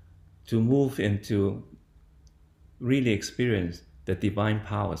compassion to move into really experience the divine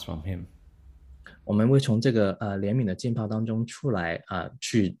powers from Him. 我们会从这个怜悯的浸泡当中出来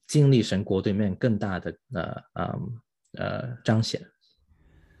去经历神国对面更大的彰显。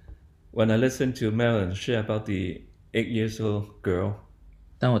When I listened to Marilyn share about the 8-year-old girl,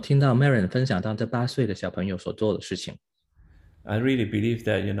 当我听到 Marilyn 分享到这8岁的小朋友所做的事情， I really believe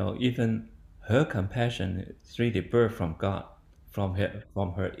that, even her compassion is really birthed from God, from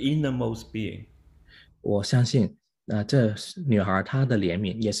her innermost being. 我相信这女孩她的怜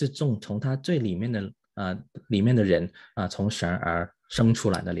悯也是从她最里面的人从神而生出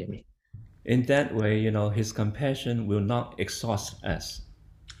来的怜悯。In that way, His compassion will not exhaust us.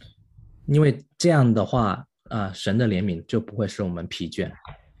 因为这样的话神的怜悯就不会使我们疲倦，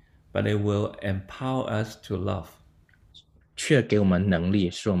 But it will empower us to love. 却给我们能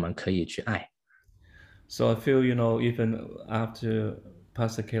力使我们可以去爱。 So I feel, even after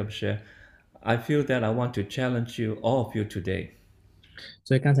Pastor Caleb shared, I feel that I want to challenge you, all of you today.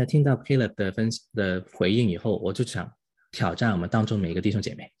 所以刚才听到 Caleb 的回应以后，我就想挑战我们当中每一个弟兄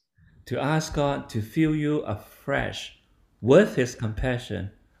姐妹， To ask God to fill you afresh with His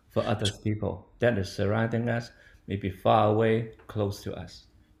compassion for other people that is surrounding us, maybe far away, close to us.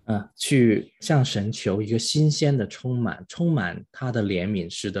 去向神求一个新鲜的充满他的怜悯，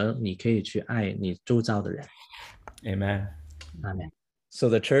使得你可以去爱你周遭的人。 Amen. Amen. So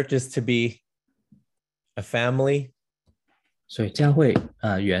the church is to be a family. 所以教会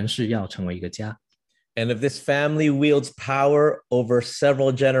原是要成为一个家。 And if this family wields power over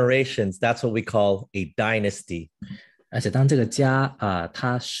several generations, that's what we call a dynasty. 而且当这个家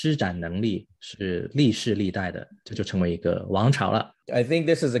它施展能力是历世历代的，这就成为一个王朝了。I think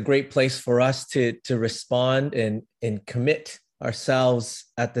this is a great place for us to respond and commit ourselves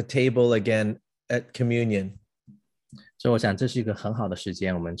at the table again at communion. 所以我想这是一个很好的时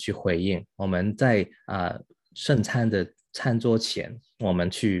间，我们去回应。我们在圣餐的餐桌前，我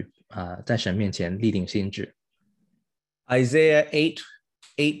们去在神面前立定心志。Isaiah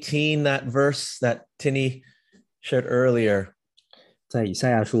 8:18, that verse that Tinny shared earlier. 在以赛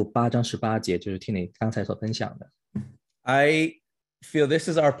亚书8章18节，就是听你刚才所分享的。I feel this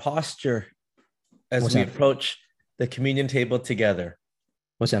is our posture as we approach the communion table together.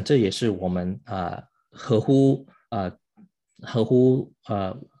 我想这也是我们合乎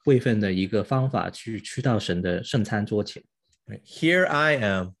位分的一个方法，去到神的圣餐桌前。Here I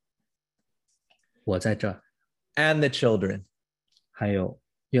am. 我在这 and the children. 还有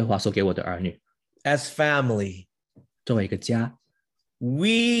耶和华所给我的儿女。As family. 作为一个家。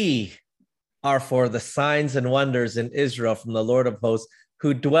We are for the signs and wonders in Israel from the Lord of hosts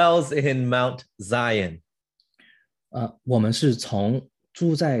who dwells in Mount Zion. 我们是从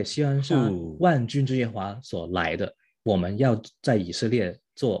住在锡安山万军之耶和华所来的，我们要在以色列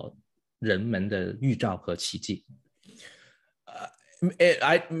做人们的预兆和奇迹。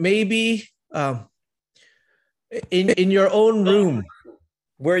Maybe in your own room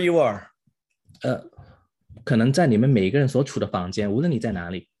where you are. 可能在你们每一个人所处的房间，无论你在哪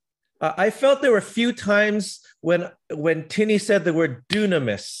里。I felt there were a few times when Tinny said the word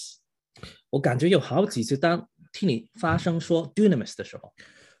dunamis. 我感觉有好几次当听你发声说 dunamis 的时候。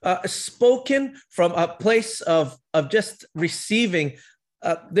Spoken from a place of just receiving.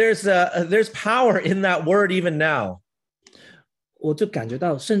 There's power in that word even now. 我就感觉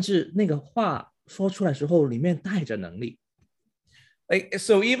到，甚至那个话说出来的时候，里面带着能力。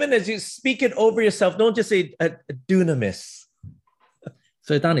So even as you speak it over yourself, don't just say dunamis.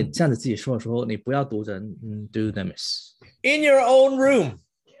 所以当你这样子自己说的时候，你不要读成dunamis。In your own room.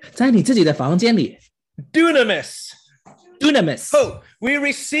 在你自己的房间里。Dunamis. Dunamis. Oh, we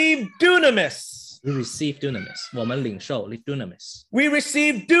receive dunamis. We receive dunamis. 我们领受 dunamis. We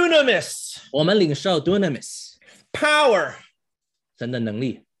receive dunamis. 我们领受 dunamis. Power. 神的能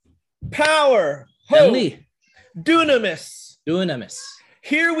力。Power. 能力。Dunamis. Dunamis.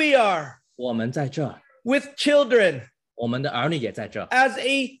 Here we are. 我们在这。With children. 我们的儿女也在这。As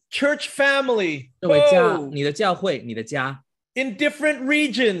a church family. 作为家，你的教会，你的家。In different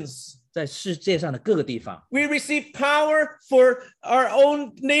regions. 在世界上的各个地方。We receive power for our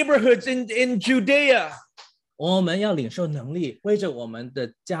own neighborhoods in Judea. 我们要领受能力，为着我们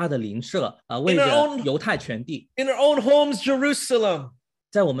的家的邻舍为着犹太全地。In our own homes, Jerusalem.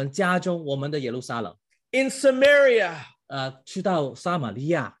 在我们家中，我们的耶路撒冷。In Samaria. 去到撒玛利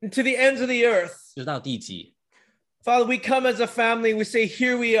亚。To the ends of the earth. 直到地极。Father, we come as a family. We say,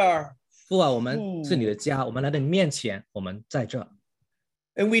 here we are. 父啊，我们是你的家，我们来到你面前，我们在这。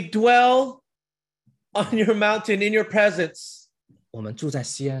And we dwell on your mountain in your presence. 我们住在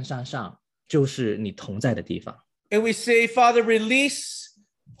锡安山上，就是你同在的地方。And we say, Father, release,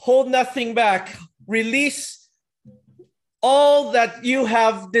 hold nothing back. Release all that you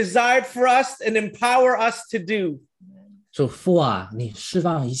have desired for us and empower us to do. 说父啊，你释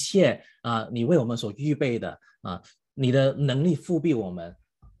放一切你为我们所预备的你的能力复庇我们。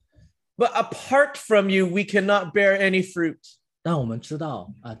But apart from you, we cannot bear any fruit. 但我们知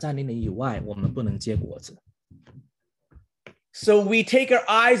道在你以外，我们不能结果子。So we take our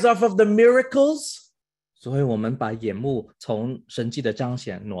eyes off of the miracles. 所以我们把眼目从神迹的彰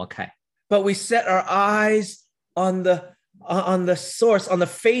显挪开。But we set our eyes on the source, on the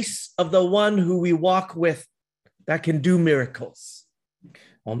face of the one who we walk with that can do miracles.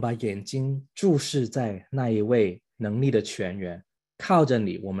 我们把眼睛注视在那一位能力的泉源，靠着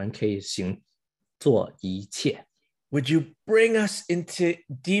你，我们可以行做一切。Would you bring us into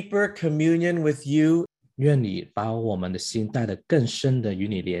deeper communion with you? 愿你把我们的心带得更深的与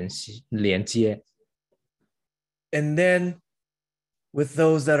你连接。And then with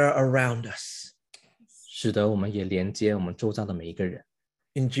those that are around us. 使得我们也连接我们周遭的每一个人。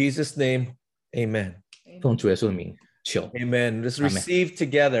In Jesus' name, amen. 奉主耶稣的名求。Amen. Let's receive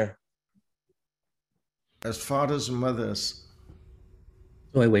together. As fathers and mothers,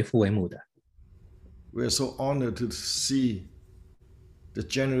 作为为父为母的 we are so honored to see the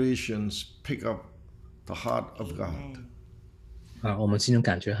generations pick up the heart of God. 我们心中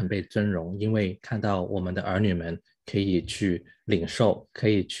感觉很被尊荣，因为看到我们的儿女们可以去领受，可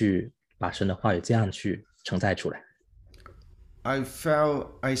以去把神的话语这样去承载出来。I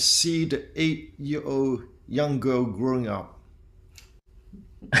see the 8-year-old young girl growing up.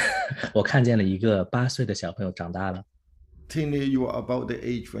 我看见了一个8岁的小朋友长大了。Tinny, you are about the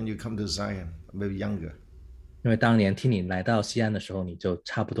age when you come to Zion, maybe younger. 因为当年听你来到西安的时候，你就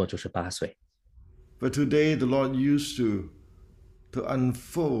差不多就是8岁。But today, the Lord used to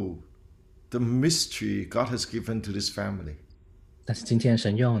unfold the mystery God has given to this family. 但是今天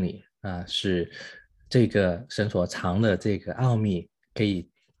神用你使这个神所藏的这个奥秘可以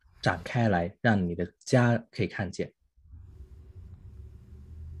展开来，让你的家可以看见。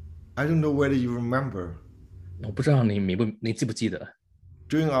I don't know whether you remember. 我不知道你记不记得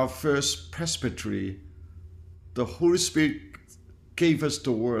During our first presbytery, the Holy Spirit gave us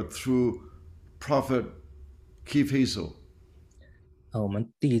the word through Prophet Keith Hazel. 我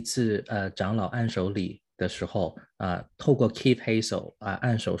们第一次长老按手礼的时候透过 Keith Hazel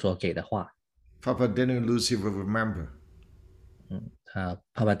按手所给的话， Papa Daniel and Lucy will remember.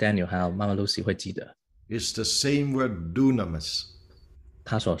 Papa Daniel 还有妈妈 Lucy 会记得， It's the same word, dunamis.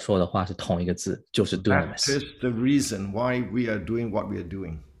 他所说的话是同一个字，就是 That dunamis。 is the reason why we are doing what we are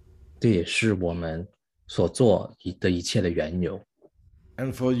doing. 这也是我们所做的一切的缘由。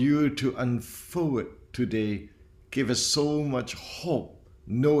 And for you to unfold it today, give us so much hope,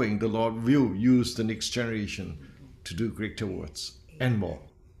 knowing the Lord will use the next generation to do greater works and more.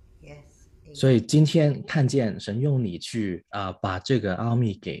 Yes. 所以今天看见神用你去把这个奥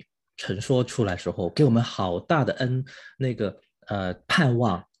秘给陈说出来时候，给我们好大的盼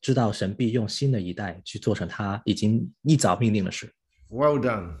望，知道神必用新的一代去做成他已经一早命定的事。 Well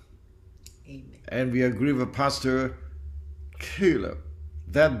done. Amen. And we agree with Pastor Caleb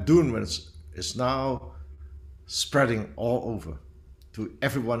that dunamis is now spreading all over to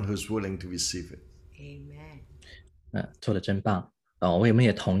everyone who's willing to receive it. Amen. 做得真棒。我们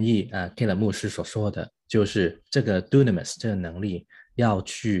也同意Caleb 牧师所说的，就是这个 dunamis 这个能力要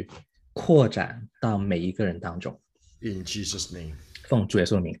去扩展到每一个人当中。 In Jesus' name. 奉主耶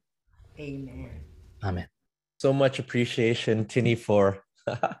稣的名， Amen. 阿们。 So much appreciation, Tinny, for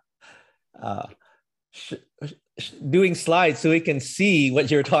doing slides so we can see what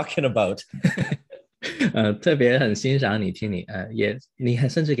you're talking about. 特别很欣赏你听你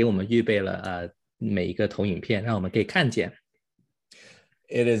甚至给我们预备了每一个投影片，让我们可以看见。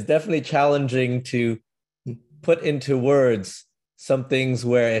 It is definitely challenging to put into words some things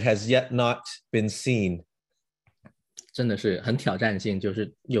where it has yet not been seen. 真的是很挑战性，就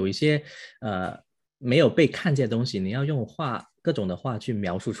是有一些没有被看见的东西，你要用各种的话去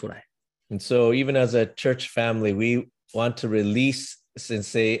描述出来。 And so even as a church family, we want to release and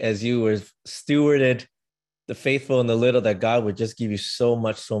say, as you were stewarded the faithful and the little, that God would just give you so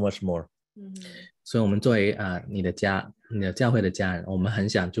much more. Mm-hmm. 所以我们作为你的教会的家人，我们很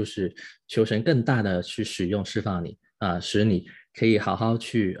想就是求神更大的去使用释放你使你可以好好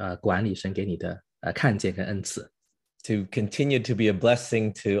去管理神给你的看见跟恩赐。 To continue to be a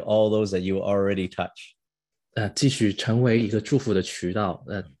blessing to all those that you already touch. 继续成为一个祝福的渠道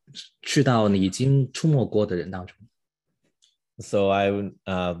去到你已经触摸过的人当中。 So I would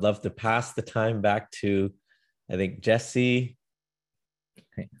love to pass the time back to, I think, Jesse.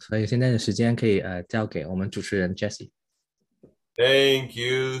 所以现在的时间可以交给我们主持人 Jesse。 Thank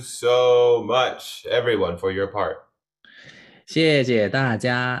you so much, everyone, for your part. 谢谢大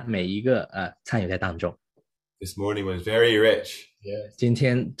家每一个参与在当中。 This morning was very rich. 今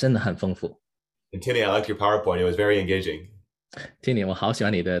天真的很丰富。 And Tinny, I liked your PowerPoint. It was very engaging. Tinny, 我好喜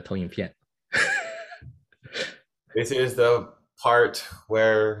欢你的投影片。 This is the part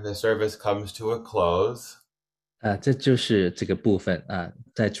where the service comes to a close. 这就是这个部分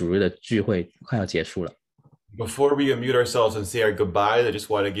在主日的聚会快要结束了。 Before we unmute ourselves and say our goodbyes, I just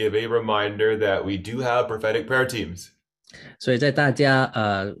want to give a reminder that we do have prophetic prayer teams. 所以在大家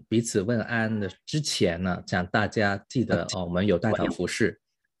彼此问安的之前呢，想大家记得我们有代祷服事。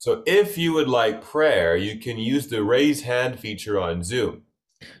 So if you would like prayer, you can use the raise hand feature on Zoom.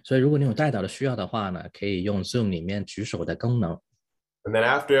 所以如果你有代祷的需要的话呢，可以用 Zoom 里面举手的功能。 And then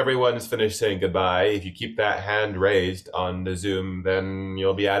after everyone is finished saying goodbye, if you keep that hand raised on the Zoom, then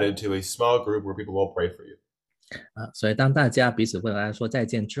you'll be added to a small group where people will pray for you. 所以当大家彼此问安说再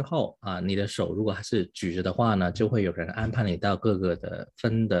见之后你的手如果还是举着的话呢，就会有人安排你到各个的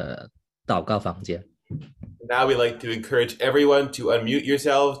分的祷告房间。 Now we like to encourage everyone to unmute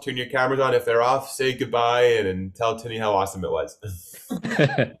yourselves, turn your cameras on. If they're off, say goodbye and tell Tinny how awesome it was.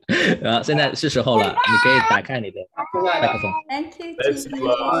 现在是时候了，你可以打开你的麦克风。 Thank you, Let's Timmy.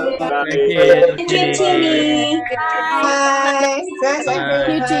 Thank you, Timmy. Bye. Thank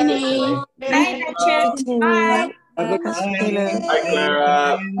you, Timmy. Bye, Richard. Bye. Bye,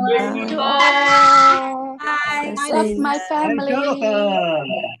 Clara. Bye. I love my family.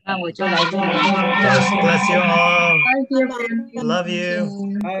 Yes, bless you all. Love you.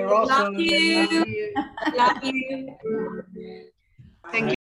 Love you. Love you. Thank you.